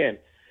come back in.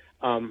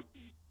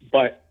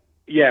 But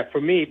yeah,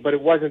 for me, but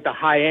it wasn't the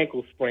high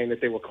ankle sprain that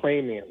they were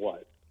claiming it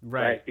was.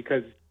 Right?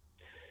 Because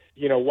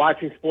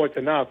watching sports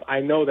enough, I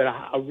know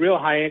that a real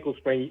high ankle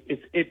sprain,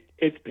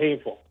 it's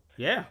painful.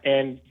 Yeah.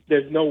 And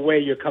there's no way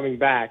you're coming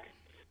back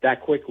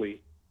that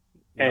quickly.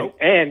 Nope.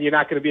 And you're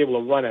not going to be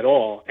able to run at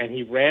all. And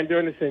he ran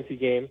during the Cincy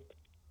game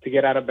to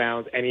get out of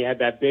bounds, and he had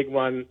that big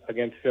run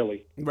against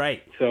Philly.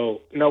 Right.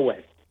 So no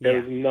way. There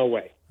was no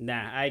way.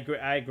 Nah, I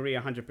agree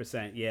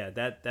 100%. Yeah,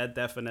 that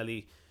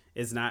definitely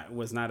was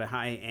not a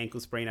high ankle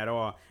sprain at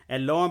all.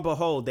 And lo and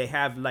behold, they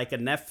have like a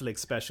Netflix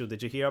special.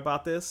 Did you hear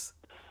about this?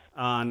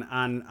 On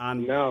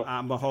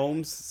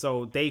Mahomes.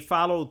 So they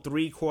followed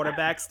 3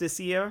 quarterbacks this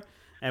year,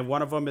 and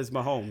one of them is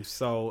Mahomes.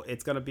 So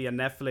it's gonna be a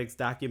Netflix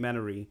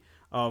documentary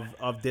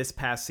of this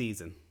past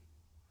season.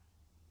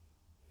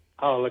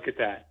 Oh, look at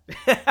that.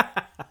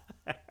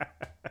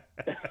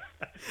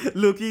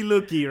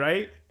 looky,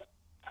 right?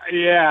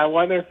 Yeah, I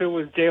wonder if it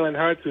was Jalen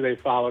Hurts who they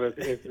followed.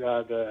 If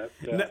the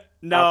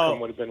outcome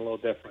would have been a little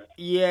different.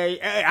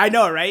 Yeah, I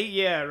know, right?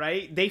 Yeah,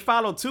 right. They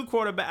followed 2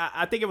 quarterbacks.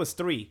 I think it was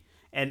 3.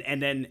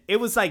 And then it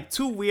was like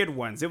 2 weird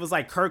ones. It was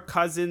like Kirk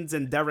Cousins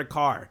and Derek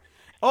Carr.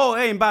 Oh,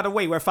 hey, and by the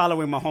way, we're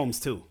following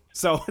Mahomes too.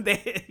 So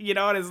they,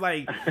 it's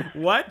like,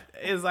 what?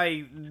 It's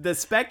like the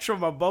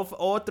spectrum of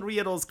all 3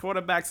 of those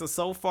quarterbacks are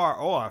so far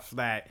off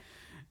that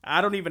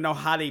I don't even know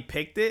how they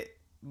picked it.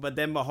 But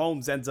then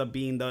Mahomes ends up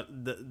being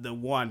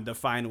the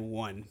final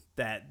one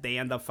that they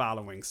end up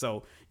following.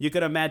 So you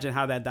could imagine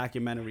how that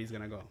documentary is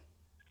gonna go.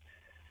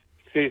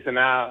 See, so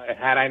now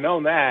had I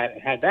known that,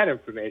 had that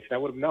information, I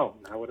would have known.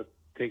 I would have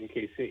taken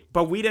KC.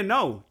 But we didn't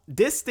know.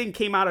 This thing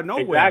came out of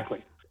nowhere.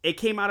 Exactly. It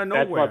came out of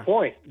nowhere. That's my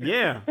point.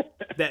 Yeah.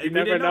 You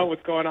never know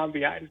what's going on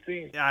behind the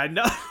scenes. I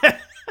know.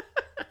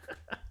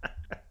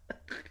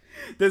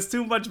 There's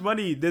too much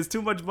money. There's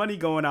too much money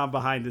going on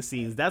behind the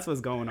scenes. That's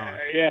what's going on.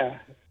 Yeah.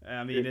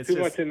 I mean, it's too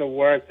much in the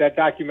works. That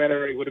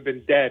documentary would have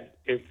been dead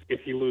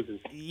if he loses.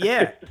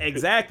 Yeah,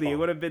 exactly. It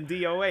would have been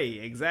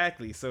DOA.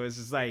 Exactly. So it's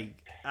just like,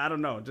 I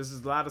don't know.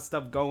 Just a lot of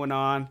stuff going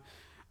on.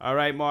 All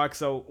right, Mark.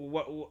 So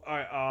what?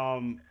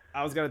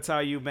 I was gonna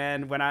tell you,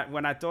 man. When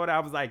I thought, I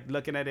was like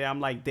looking at it,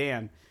 I'm like,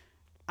 damn,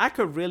 I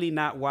could really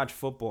not watch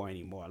football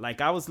anymore. Like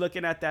I was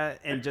looking at that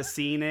and just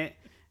seeing it,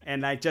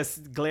 and like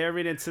just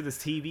glaring into this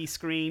TV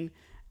screen,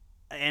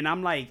 and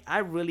I'm like, I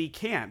really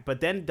can't. But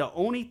then the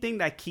only thing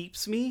that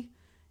keeps me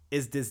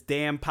is this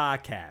damn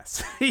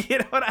podcast. You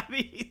know what I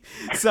mean?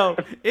 So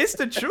it's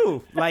the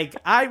truth. Like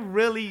I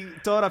really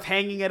thought of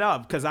hanging it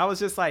up because I was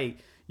just like,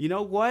 you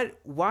know what?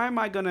 Why am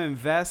I gonna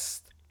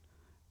invest?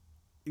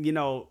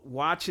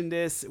 Watching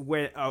this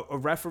where a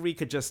referee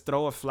could just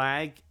throw a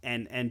flag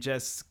and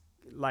just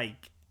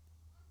like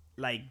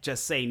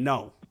just say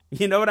no.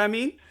 You know what I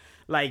mean?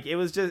 Like it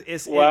was just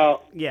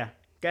yeah.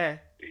 Go ahead.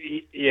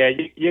 Yeah,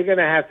 you're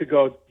gonna have to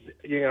go.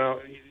 You're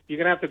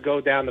gonna have to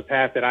go down the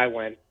path that I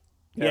went.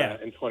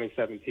 In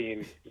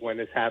 2017 when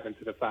this happened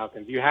to the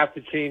Falcons. You have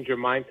to change your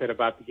mindset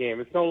about the game.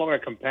 It's no longer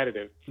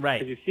competitive. Right.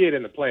 Because you see it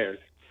in the players.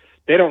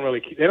 They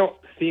don't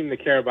seem to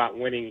care about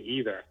winning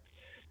either.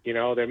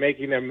 They're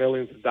making their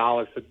millions of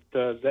dollars. So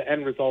the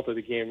end result of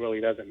the game really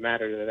doesn't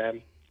matter to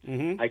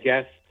them, I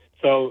guess.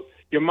 So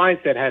your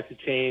mindset has to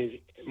change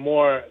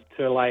more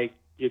to like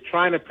you're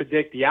trying to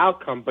predict the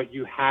outcome, but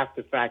you have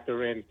to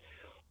factor in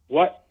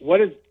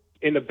what is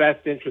in the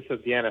best interest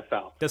of the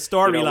NFL? The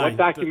storyline.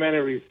 What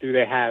documentaries do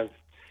they have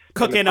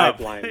cooking up?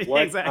 What,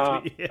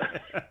 exactly.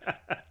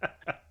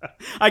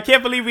 I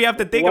can't believe we have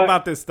to think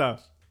about this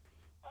stuff.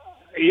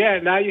 Yeah,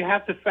 now you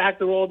have to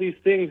factor all these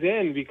things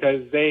in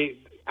because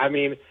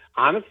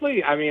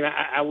honestly,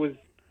 I was,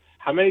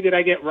 how many did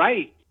I get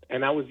right?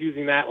 And I was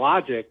using that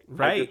logic.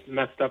 Right. I just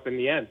messed up in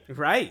the end.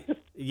 Right.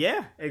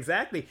 Yeah,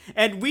 exactly.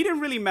 And we didn't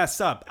really mess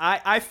up.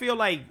 I feel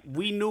like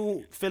we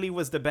knew Philly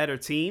was the better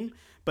team,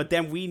 but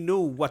then we knew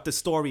what the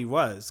story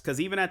was. Because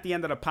even at the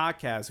end of the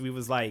podcast, we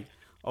was like,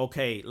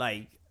 okay,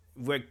 like,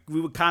 we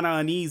were kind of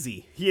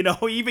uneasy,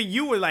 even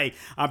you were like,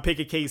 I'm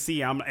picking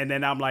KC. And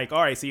then I'm like,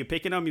 all right, so you're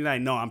picking them? You're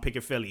like, no, I'm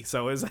picking Philly.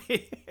 So it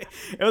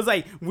was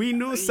like, we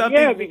knew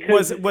something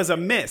was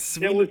amiss.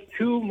 There was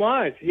too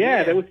much.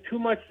 Yeah, there was too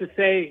much to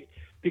say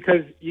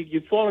because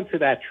you fall into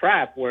that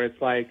trap where it's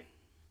like,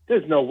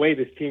 there's no way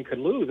this team could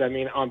lose. I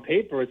mean, on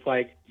paper, it's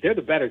like they're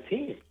the better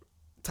team.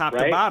 Top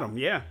to bottom,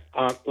 yeah.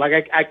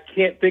 I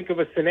can't think of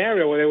a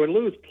scenario where they would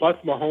lose. Plus,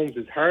 Mahomes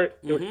is hurt.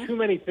 There was too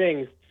many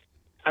things.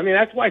 I mean,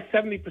 that's why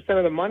 70%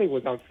 of the money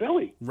was on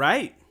Philly.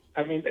 Right.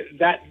 I mean,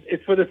 that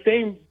it's for the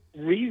same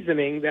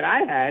reasoning that I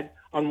had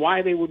on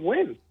why they would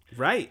win.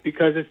 Right.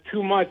 Because it's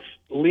too much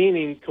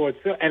leaning towards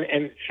Philly.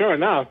 And sure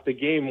enough, the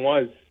game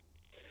was,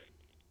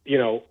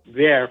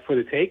 there for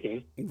the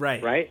taking.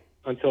 Right. Right?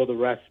 Until the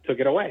refs took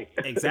it away.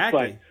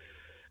 Exactly.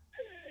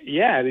 But,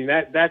 yeah, I mean,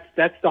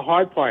 that's the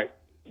hard part.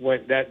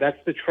 That's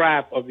the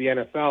trap of the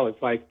NFL.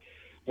 It's like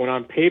when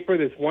on paper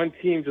this one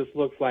team just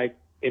looks like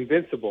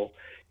invincible.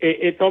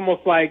 It's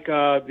almost like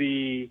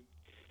the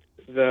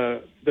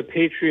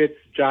Patriots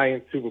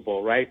Giants Super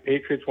Bowl, right?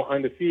 Patriots were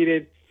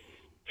undefeated.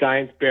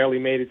 Giants barely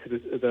made it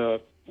to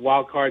the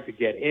wild card to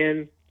get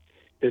in.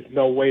 There's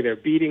no way they're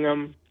beating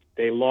them.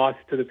 They lost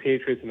to the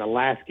Patriots in the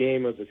last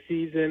game of the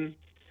season.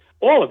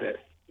 All of this,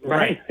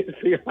 right?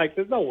 So you're like,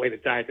 there's no way the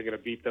Giants are going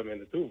to beat them in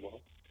the Super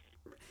Bowl.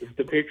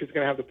 The Patriots are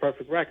going to have the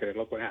perfect record, and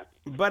look what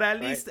happened. But at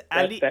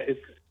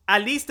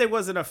least there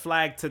wasn't a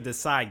flag to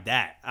decide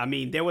that. I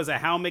mean, there was a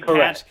helmet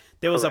catch.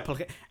 There was at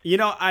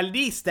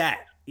least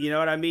that. You know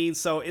what I mean?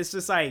 So it's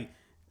just like,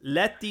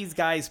 let these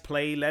guys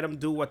play. Let them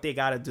do what they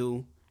got to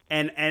do.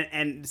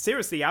 And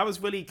seriously, I was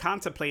really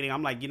contemplating.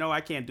 I'm like,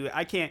 I can't do it.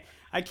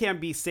 I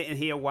can't be sitting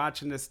here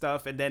watching this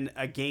stuff and then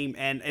a game,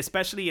 and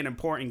especially an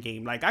important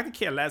game. Like, I could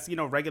care less,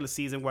 regular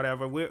season,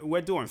 whatever.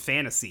 We're doing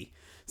fantasy.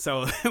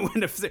 So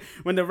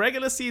when the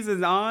regular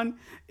season's on,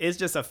 it's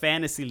just a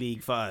fantasy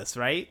league for us,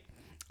 right?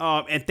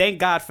 And thank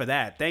God for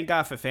that. Thank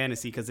God for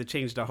fantasy because it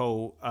changed the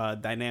whole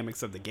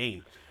dynamics of the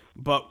game.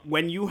 But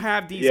when you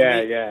have these,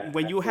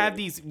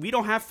 we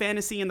don't have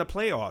fantasy in the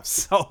playoffs.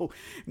 So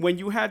when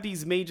you have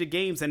these major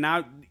games, and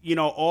now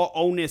all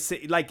onus,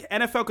 like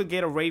NFL could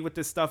get away with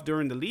this stuff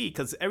during the league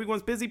because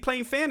everyone's busy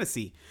playing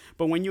fantasy.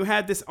 But when you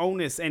have this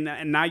onus,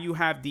 and now you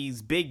have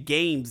these big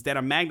games that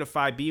are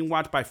magnified, being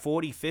watched by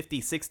 40, 50,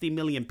 60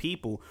 million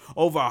people,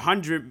 over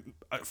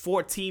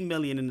 114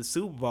 million in the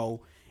Super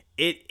Bowl,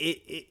 it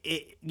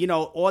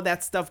all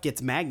that stuff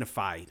gets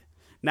magnified.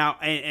 Now,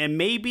 and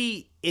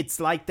maybe it's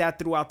like that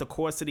throughout the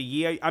course of the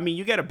year. I mean,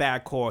 you get a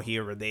bad call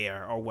here or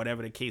there or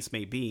whatever the case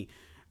may be,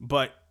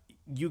 but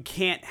you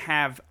can't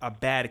have a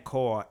bad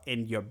call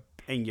in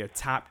your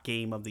top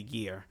game of the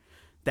year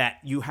that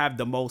you have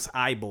the most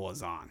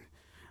eyeballs on.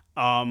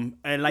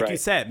 And like you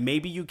said,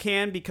 maybe you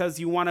can because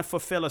you want to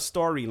fulfill a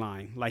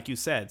storyline, like you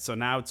said. So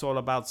now it's all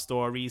about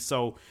stories.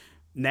 So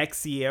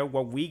next year,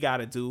 what we got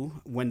to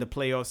do when the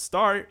playoffs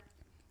start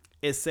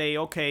is say,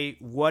 okay,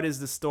 what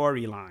is the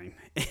storyline?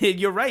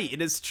 You're right.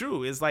 It is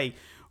true. It's like,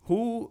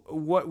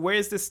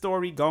 where's the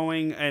story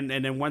going? And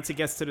then once it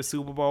gets to the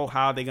Super Bowl,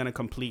 how are they going to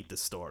complete the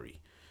story?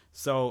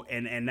 So,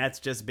 and that's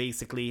just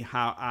basically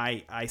how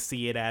I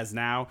see it as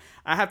now.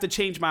 I have to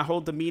change my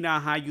whole demeanor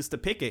on how I used to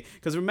pick it.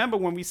 Because remember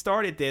when we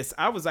started this,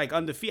 I was like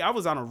undefeated. I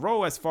was on a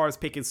roll as far as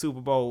picking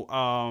Super Bowl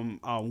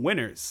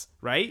winners,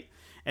 right?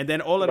 And then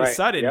all of a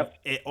sudden,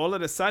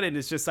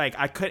 it's just like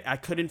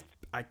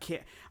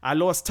I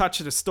lost touch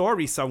of the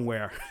story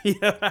somewhere. You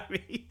know what I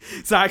mean?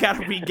 So I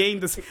gotta regain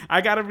this. I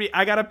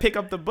gotta pick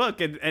up the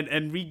book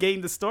and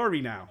regain the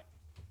story now.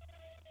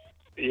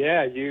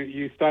 Yeah,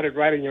 you started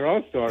writing your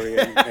own story,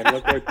 and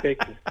look where it's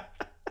taken.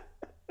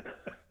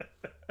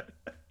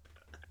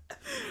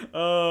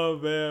 Oh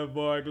man,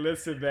 Mark,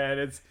 listen,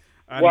 man,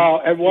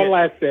 and one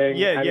last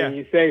thing. I mean,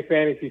 you say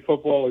fantasy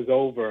football is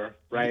over,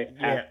 right?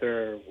 Yeah.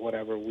 After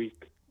whatever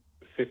week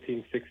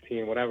 15,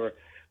 16, whatever.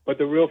 But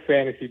the real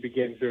fantasy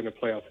begins during the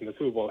playoffs in the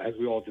Super Bowl, as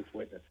we all just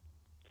witnessed.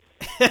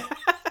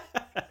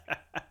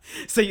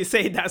 So you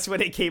say that's when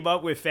they came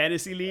up with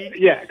fantasy league?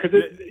 Yeah, because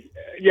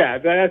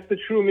that's the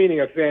true meaning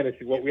of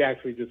fantasy, what we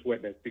actually just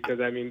witnessed.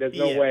 Because, I mean, there's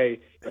no way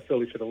the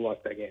Phillies should have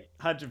lost that game.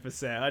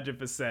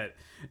 100%.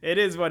 It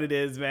is what it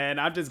is, man.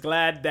 I'm just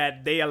glad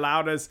that they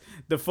allowed us,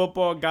 the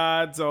football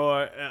gods,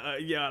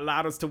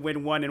 allowed us to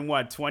win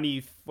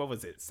 20,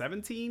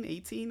 17,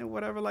 18, or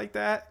whatever like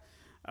that.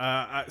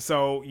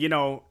 So,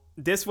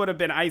 this would have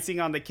been icing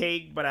on the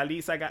cake, but at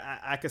least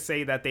I could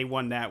say that they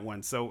won that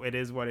one. So it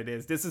is what it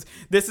is. This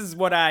is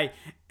what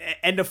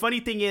and the funny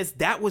thing is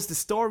that was the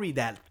story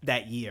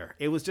that year.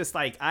 It was just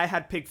like I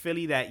had picked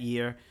Philly that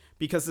year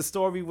because the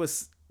story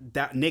was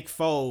that Nick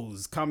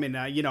Foles coming,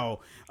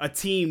 a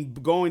team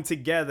going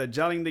together,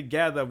 gelling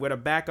together with a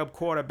backup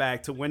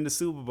quarterback to win the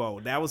Super Bowl.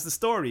 That was the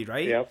story,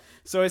 right? Yep.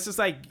 So it's just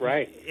like,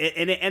 right.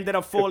 And it ended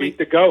up falling. To beat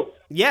the GOAT.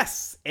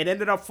 Yes, it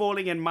ended up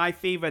falling in my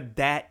favor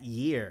that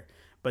year.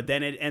 But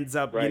then it ends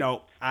up, right.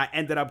 I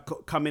ended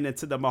up coming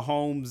into the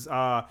Mahomes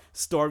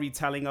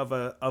storytelling of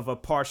a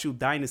partial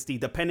dynasty,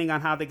 depending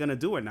on how they're gonna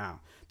do it now.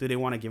 Do they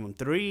want to give him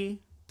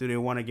 3? Do they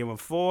want to give him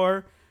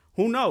 4?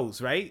 Who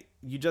knows, right?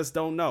 You just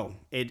don't know.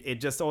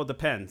 It just all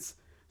depends.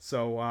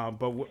 So,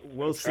 but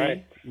we'll see.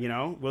 Right.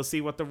 We'll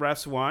see what the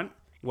refs want,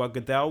 what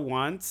Goodell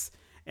wants,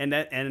 and how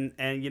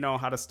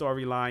the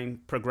storyline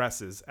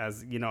progresses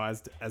as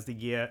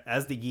the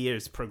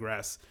years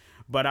progress.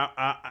 But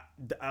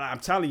I'm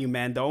telling you,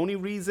 man, the only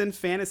reason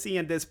fantasy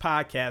and this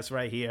podcast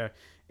right here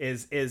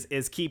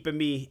is keeping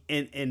me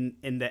in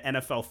the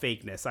NFL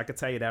fakeness. I can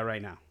tell you that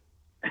right now.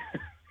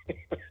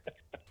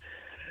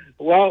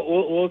 Well,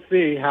 we'll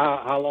see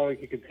how long we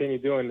can continue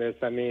doing this.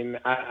 I mean,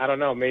 I don't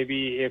know.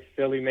 Maybe if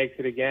Philly makes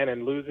it again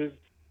and loses,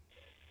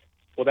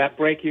 will that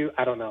break you?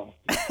 I don't know.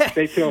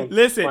 Stay tuned.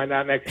 Listen, find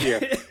out next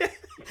year.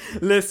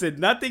 Listen,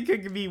 nothing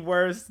could be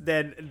worse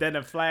than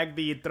a flag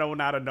being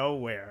thrown out of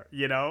nowhere.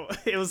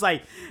 It was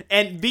like,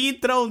 and being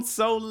thrown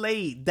so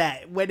late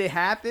that when it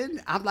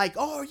happened, I'm like,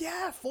 oh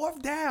yeah,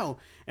 4th down,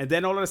 and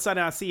then all of a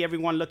sudden I see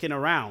everyone looking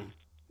around,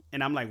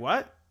 and I'm like,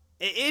 what?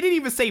 It didn't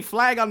even say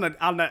flag on it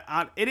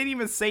didn't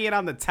even say it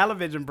on the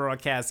television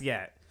broadcast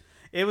yet.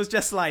 It was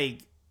just like,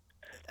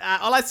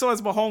 all I saw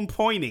is Mahomes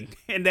pointing,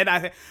 and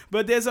then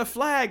but there's a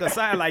flag or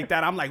something like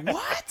that. I'm like,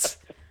 what?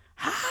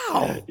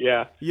 How?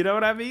 Yeah. You know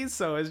what I mean?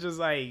 So it's just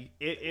like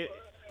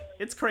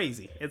it's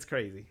crazy. It's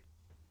crazy.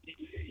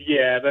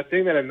 Yeah, the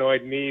thing that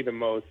annoyed me the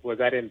most was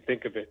I didn't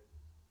think of it.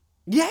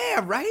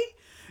 Yeah, right?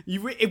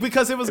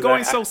 Because it was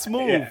going so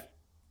smooth.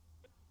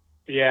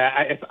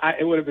 Yeah,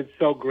 it would have been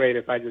so great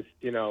if I just,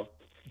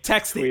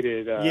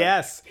 tweeted.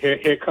 Yes.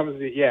 Here comes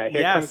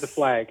comes the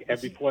flag and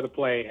before the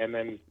play, and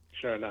then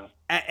sure enough.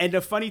 And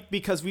the funny,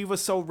 because we were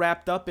so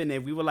wrapped up in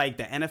it, we were like,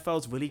 the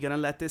NFL's really gonna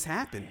let this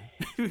happen.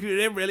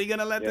 They're really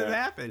gonna let this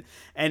happen.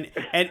 And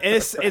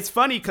it's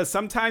funny because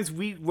sometimes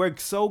we're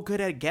so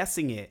good at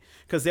guessing it.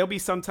 Because there'll be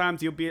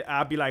sometimes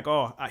I'll be like,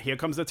 oh, here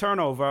comes the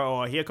turnover,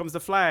 or here comes the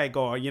flag,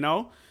 or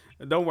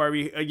don't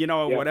worry,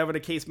 whatever the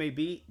case may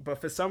be. But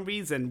for some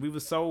reason, we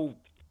were so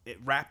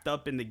wrapped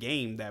up in the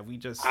game that we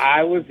just.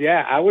 I was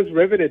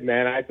riveted,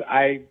 man.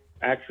 I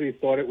actually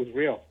thought it was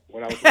real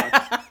when I was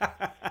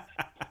watching.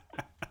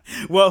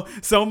 Well,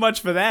 so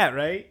much for that,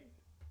 right?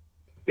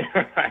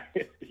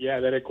 Yeah,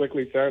 then it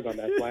quickly turned on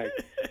that flag.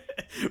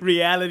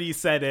 Reality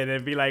set in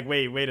and be like,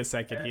 wait a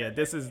second here.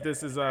 This is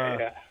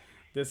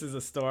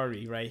a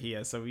story right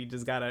here. So we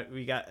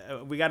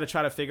gotta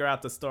try to figure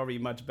out the story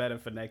much better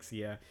for next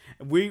year.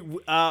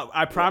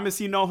 I promise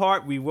you, No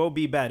Heart, we will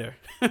be better.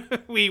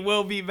 We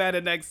will be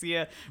better next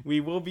year. We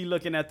will be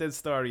looking at the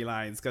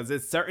storylines because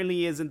it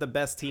certainly isn't the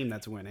best team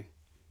that's winning.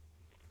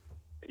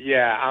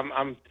 Yeah,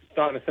 I'm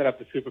starting to set up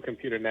the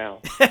supercomputer now.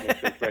 Make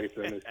sure it's ready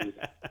for the new season.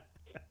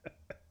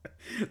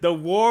 The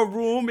war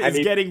room is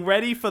getting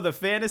ready for the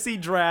fantasy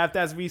draft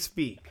as we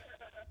speak.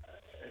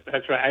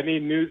 That's right. I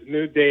need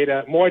new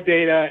data, more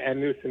data,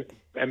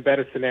 and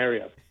better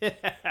scenarios.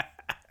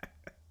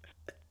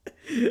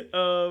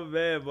 Oh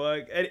man,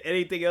 Mark.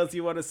 Anything else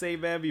you want to say,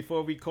 man,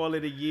 before we call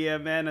it a year,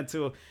 man,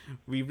 until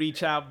we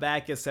reach out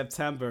back in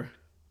September?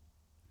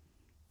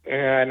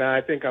 Yeah, no, I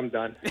think I'm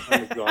done.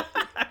 I'm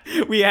exhausted.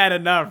 We had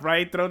enough,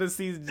 right? Throw the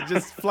season,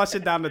 just flush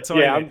it down the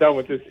toilet. Yeah, I'm done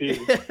with this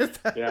season.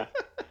 Yeah.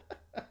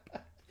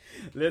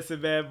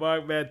 Listen, man,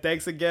 Mark, man,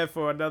 thanks again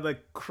for another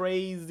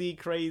crazy,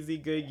 crazy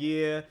good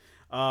year.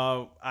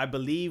 I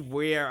believe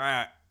we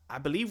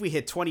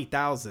hit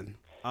 20,000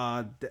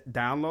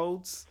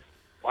 downloads.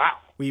 Wow.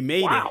 We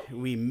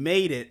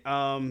made it.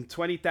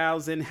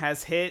 20,000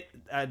 has hit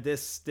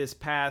this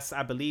past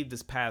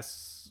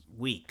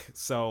week.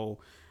 So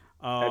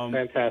that's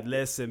fantastic.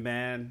 Listen,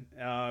 man,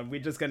 we're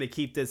just gonna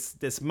keep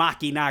this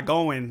machina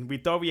going. We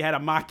thought we had a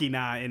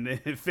machina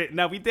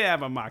no, we did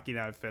have a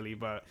machina in Philly,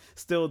 but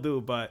still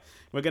do. But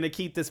we're gonna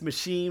keep this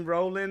machine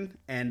rolling.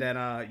 And then,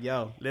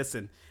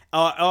 listen.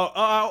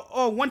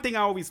 One thing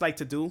I always like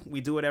to do, we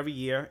do it every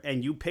year,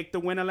 and you picked the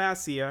winner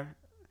last year.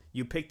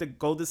 You picked the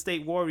Golden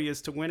State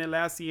Warriors to win it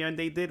last year, and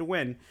they did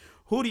win.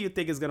 Who do you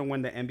think is gonna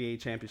win the NBA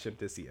championship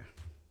this year?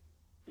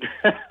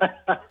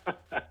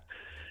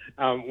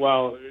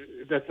 Well,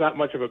 that's not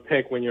much of a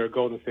pick when you're a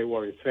Golden State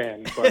Warriors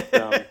fan, but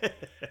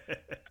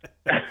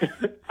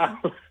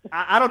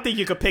I don't think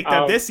you could pick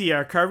them this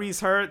year. Curry's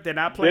hurt; they're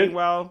not playing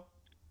well.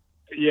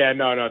 Yeah,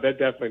 no, they're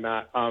definitely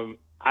not.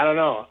 I don't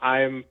know.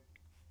 I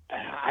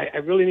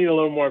really need a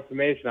little more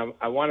information.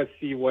 I want to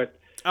see what.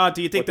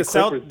 Do you think the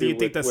Celtics? Do you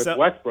think with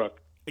Westbrook?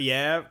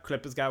 Yeah,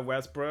 Clippers got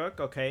Westbrook.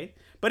 Okay,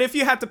 but if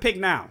you had to pick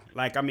now,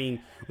 like I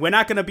mean, we're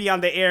not gonna be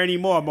on the air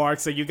anymore, Mark.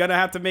 So you're gonna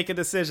have to make a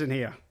decision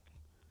here.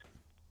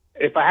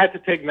 If I had to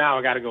pick now,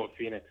 I got to go with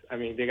Phoenix. I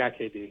mean, they got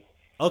KD.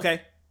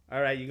 Okay,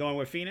 all right, you going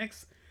with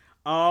Phoenix?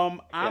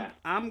 I'm Yeah.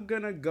 I'm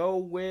gonna go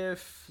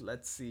with.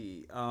 Let's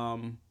see.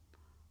 I'm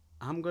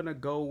gonna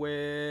go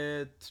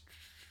with.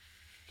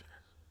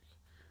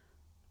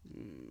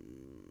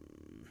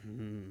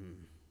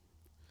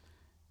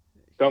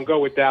 Don't go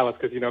with Dallas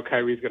because you know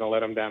Kyrie's going to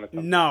let them down at some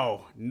point.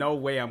 No, no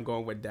way. I'm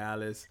going with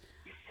Dallas.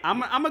 I'm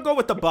gonna go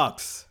with the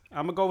Bucks.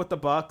 I'm gonna go with the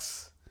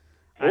Bucks.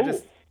 I Ooh.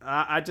 just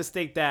I just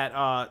think that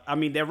I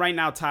mean they're right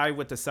now tied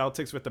with the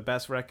Celtics with the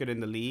best record in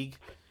the league,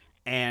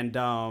 and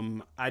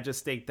I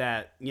just think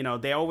that you know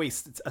they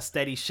always a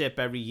steady ship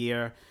every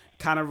year.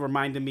 Kind of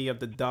reminded me of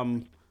the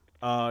dumb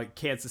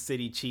Kansas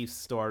City Chiefs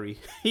story.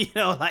 You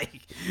know,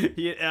 like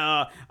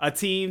a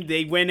team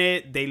they win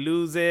it, they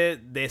lose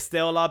it, they're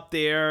still up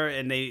there,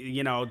 and they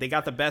you know they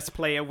got the best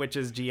player which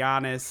is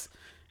Giannis.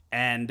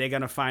 And they're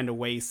gonna find a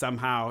way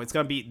somehow.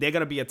 They're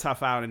gonna be a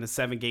tough out in a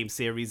 7-game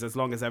series as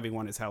long as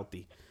everyone is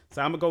healthy.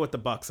 So I'm gonna go with the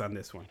Bucks on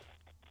this one.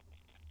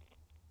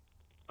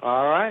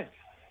 All right.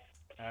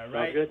 All Sounds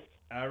right, good.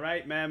 all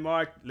right, man.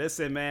 Mark,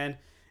 listen, man.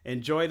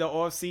 Enjoy the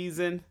off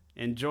season.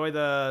 Enjoy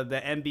the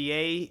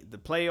NBA, the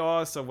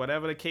playoffs, or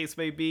whatever the case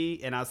may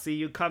be. And I'll see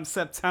you come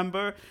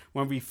September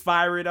when we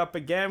fire it up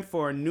again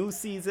for a new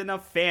season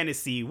of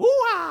fantasy.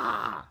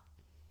 Woo-ah!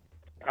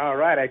 All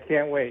right. I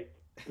can't wait.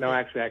 No,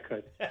 actually, I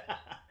could.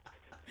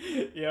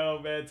 Yo,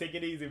 man, take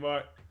it easy,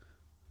 Mark.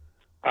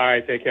 All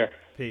right. Take care.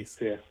 Peace.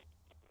 See ya.